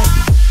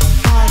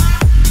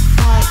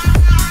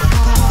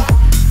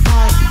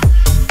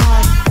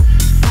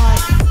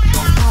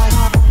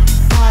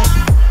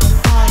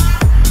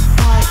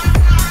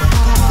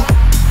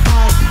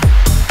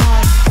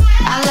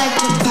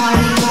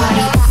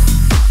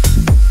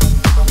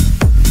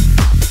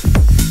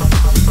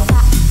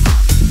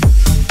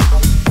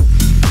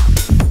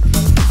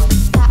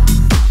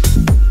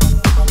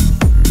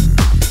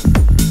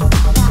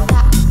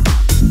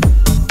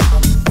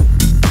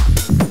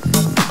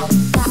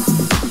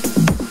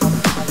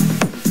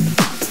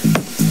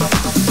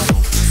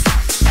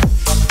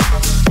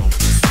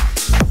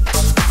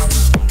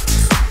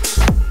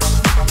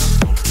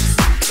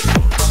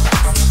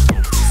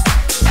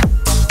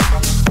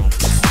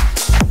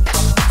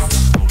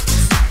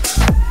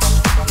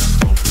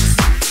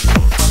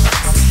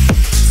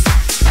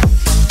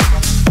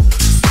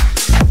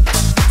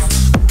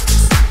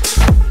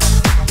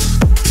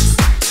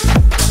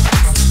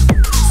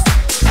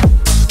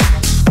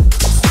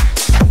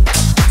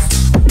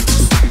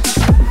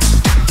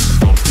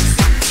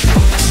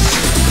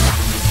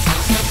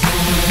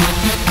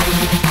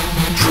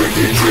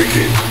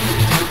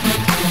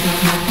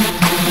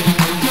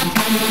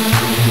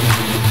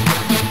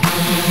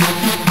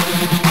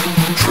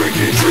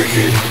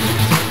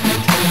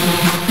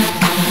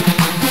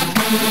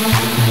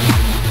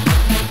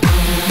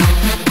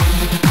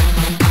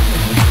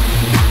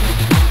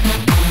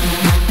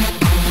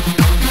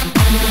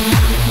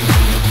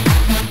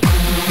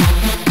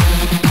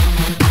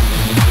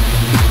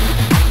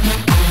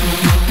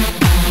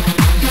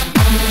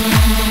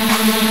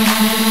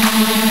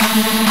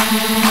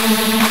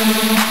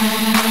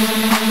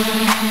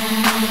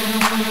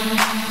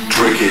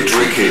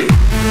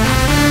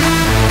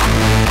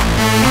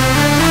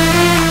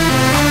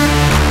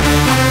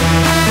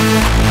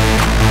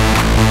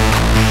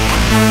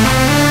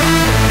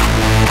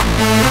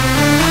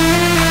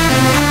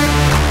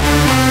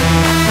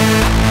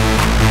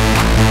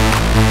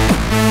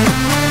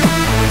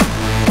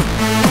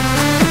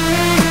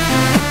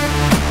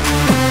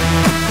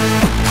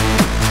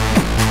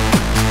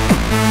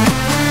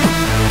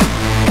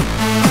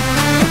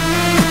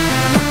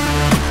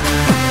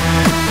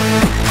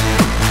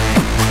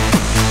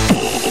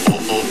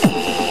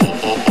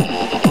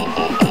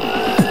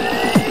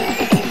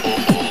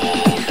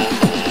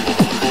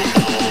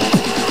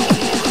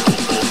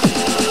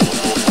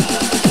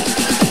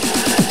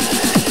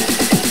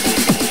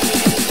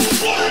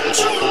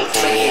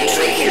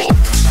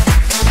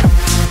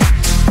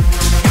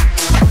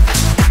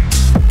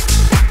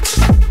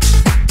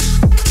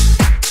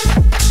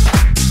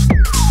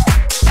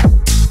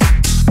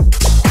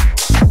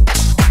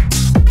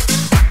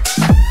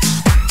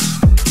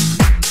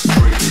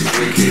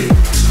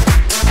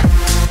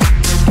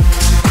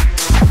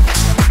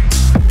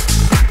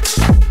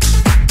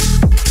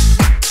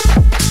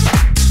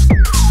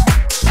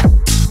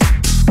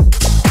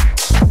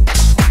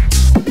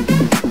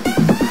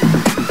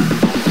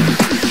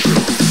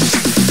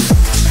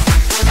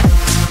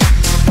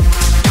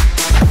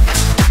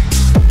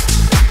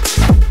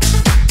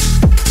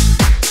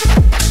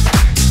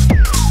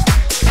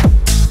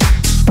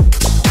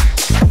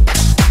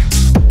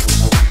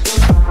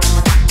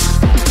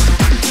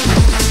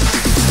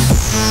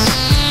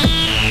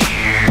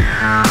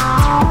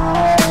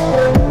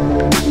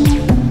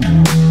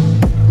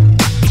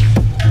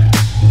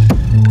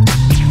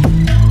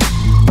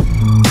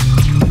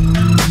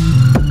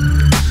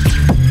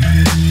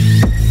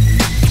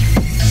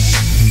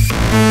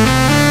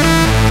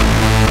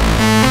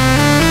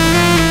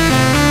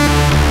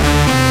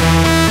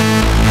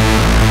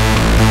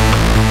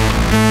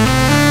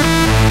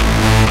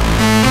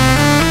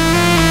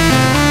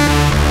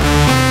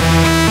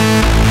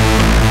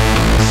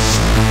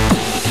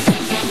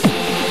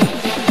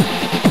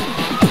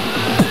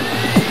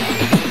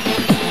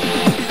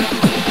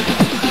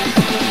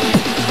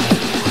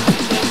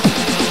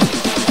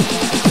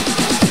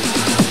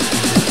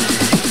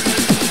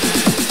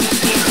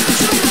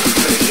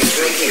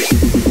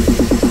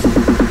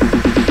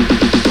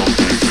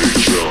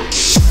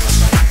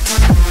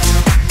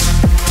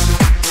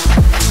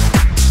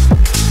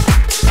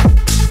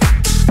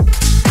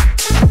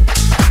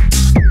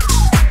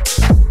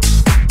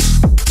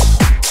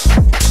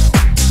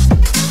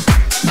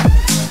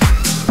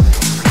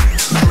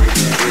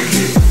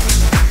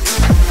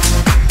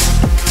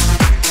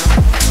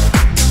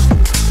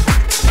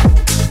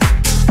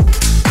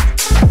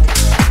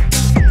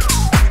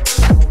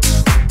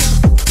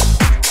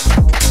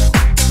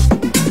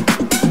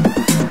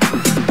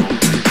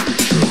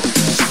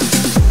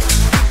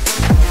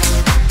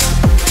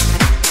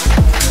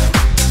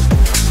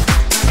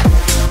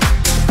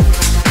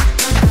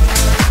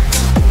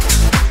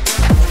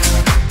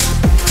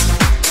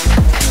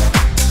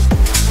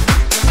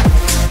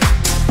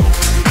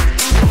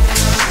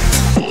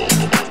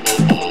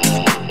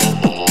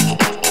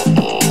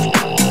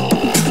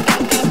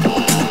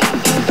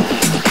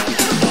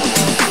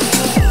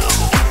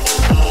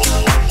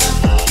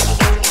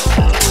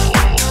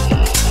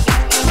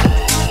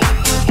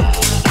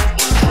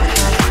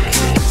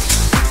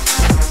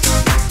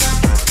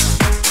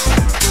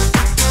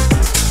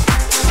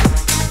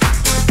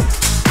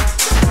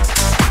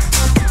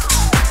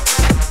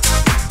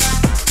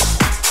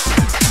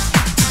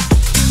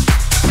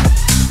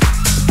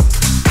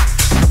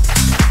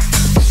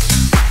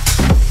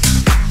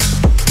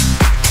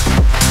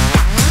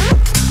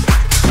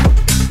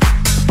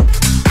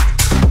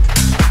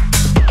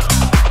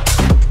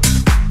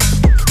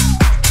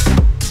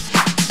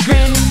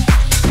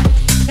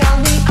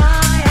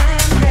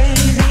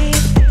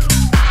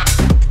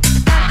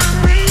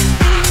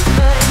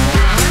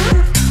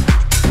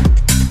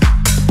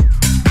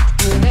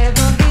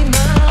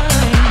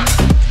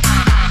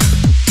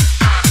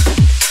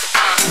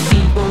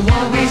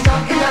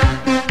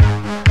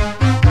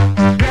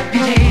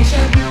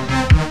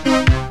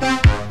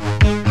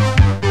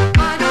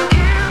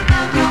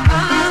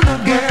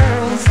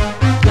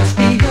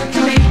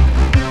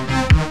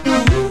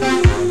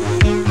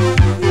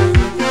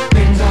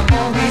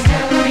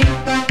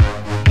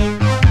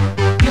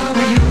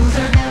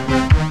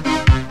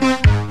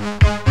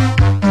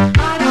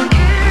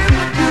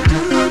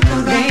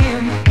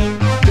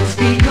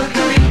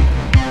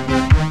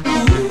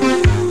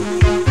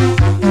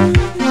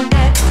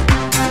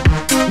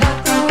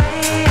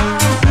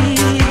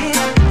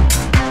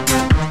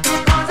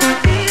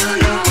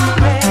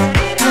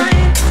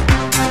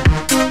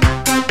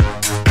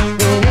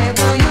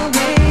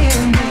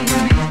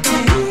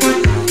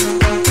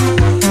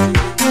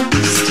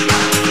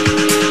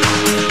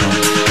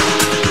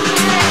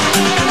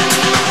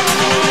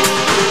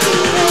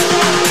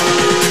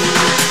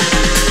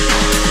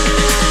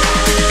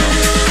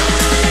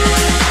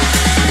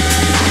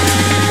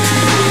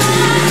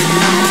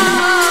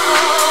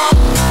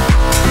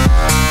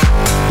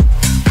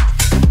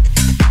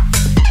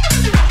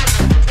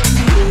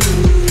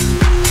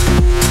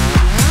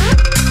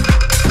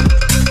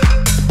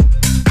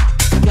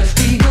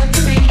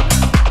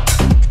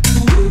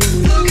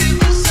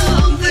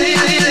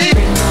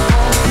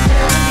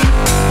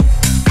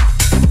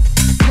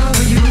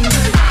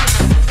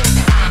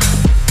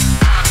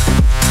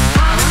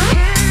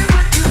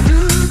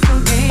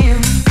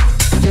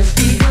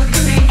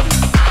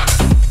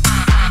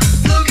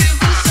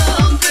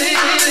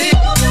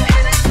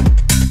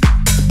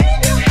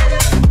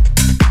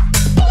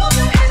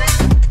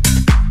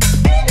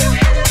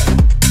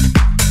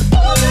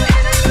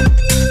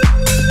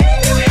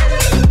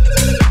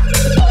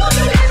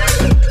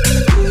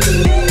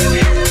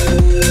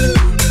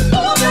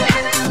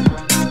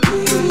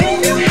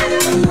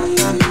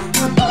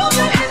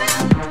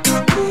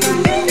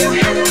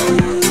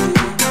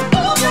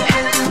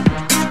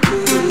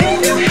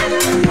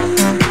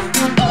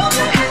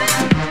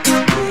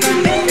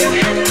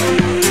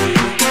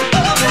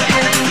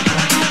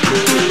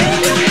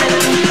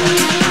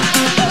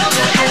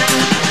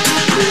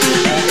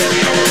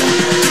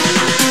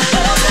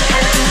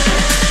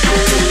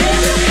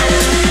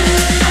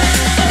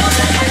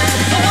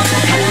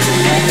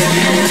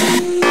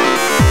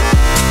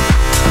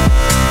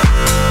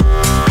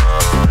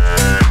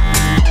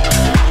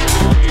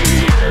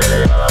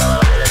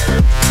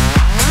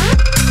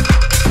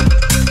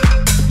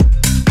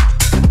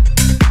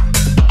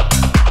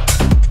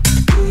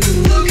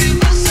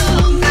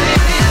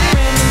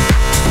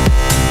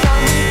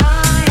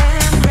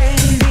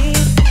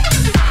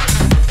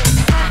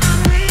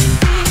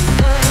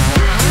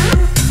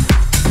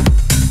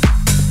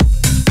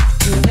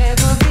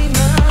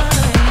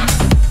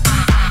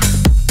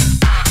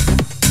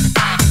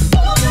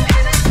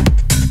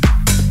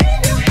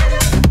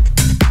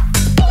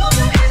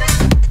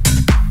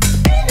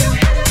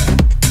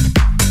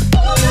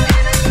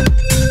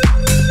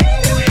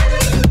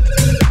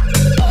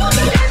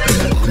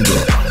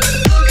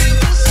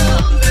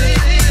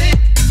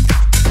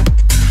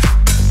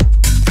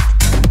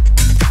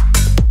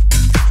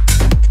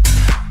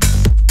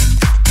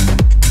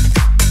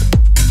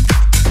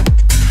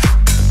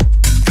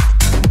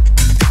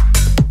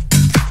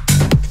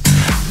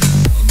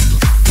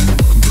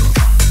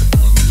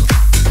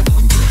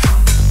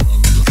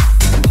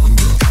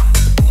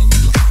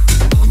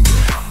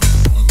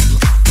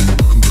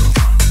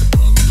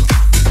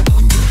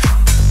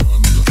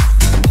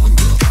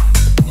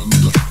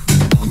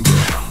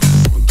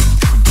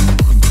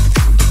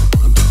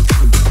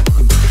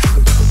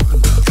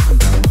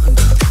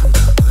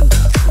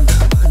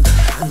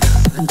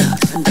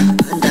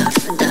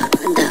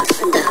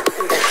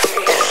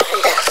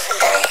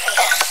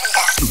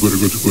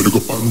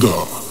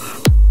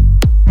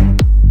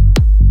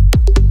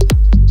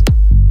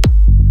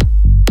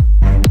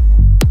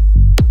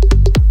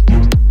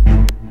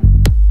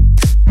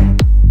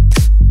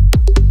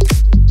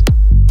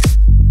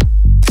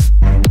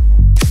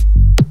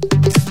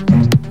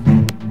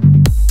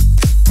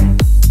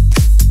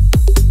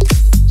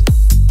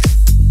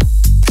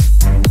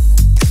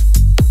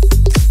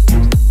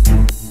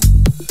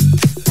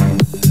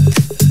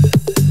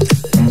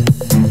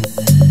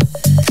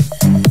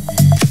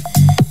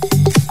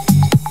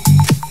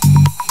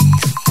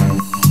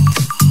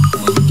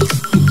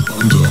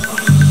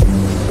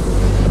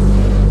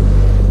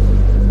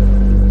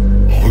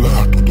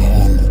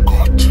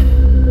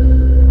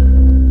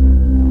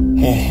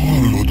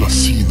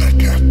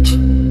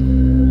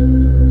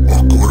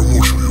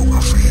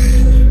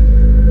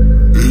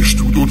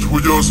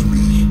 az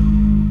mi?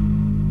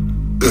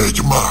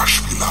 Egy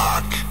más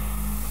világ.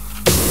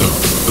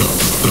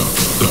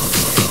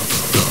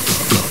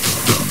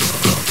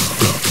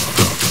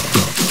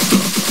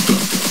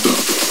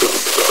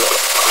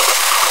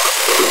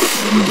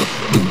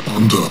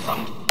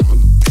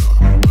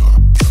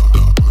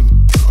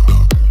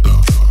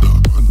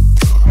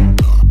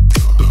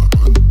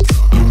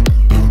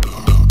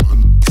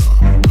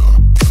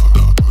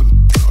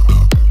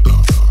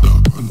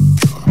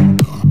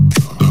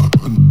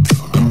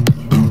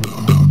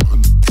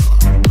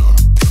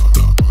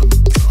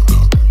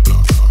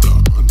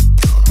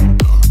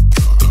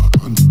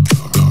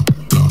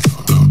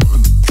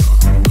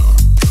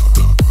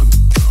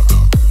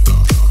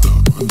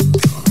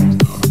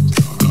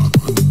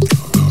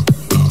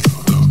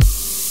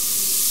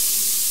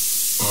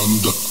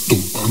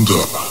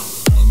 Panda.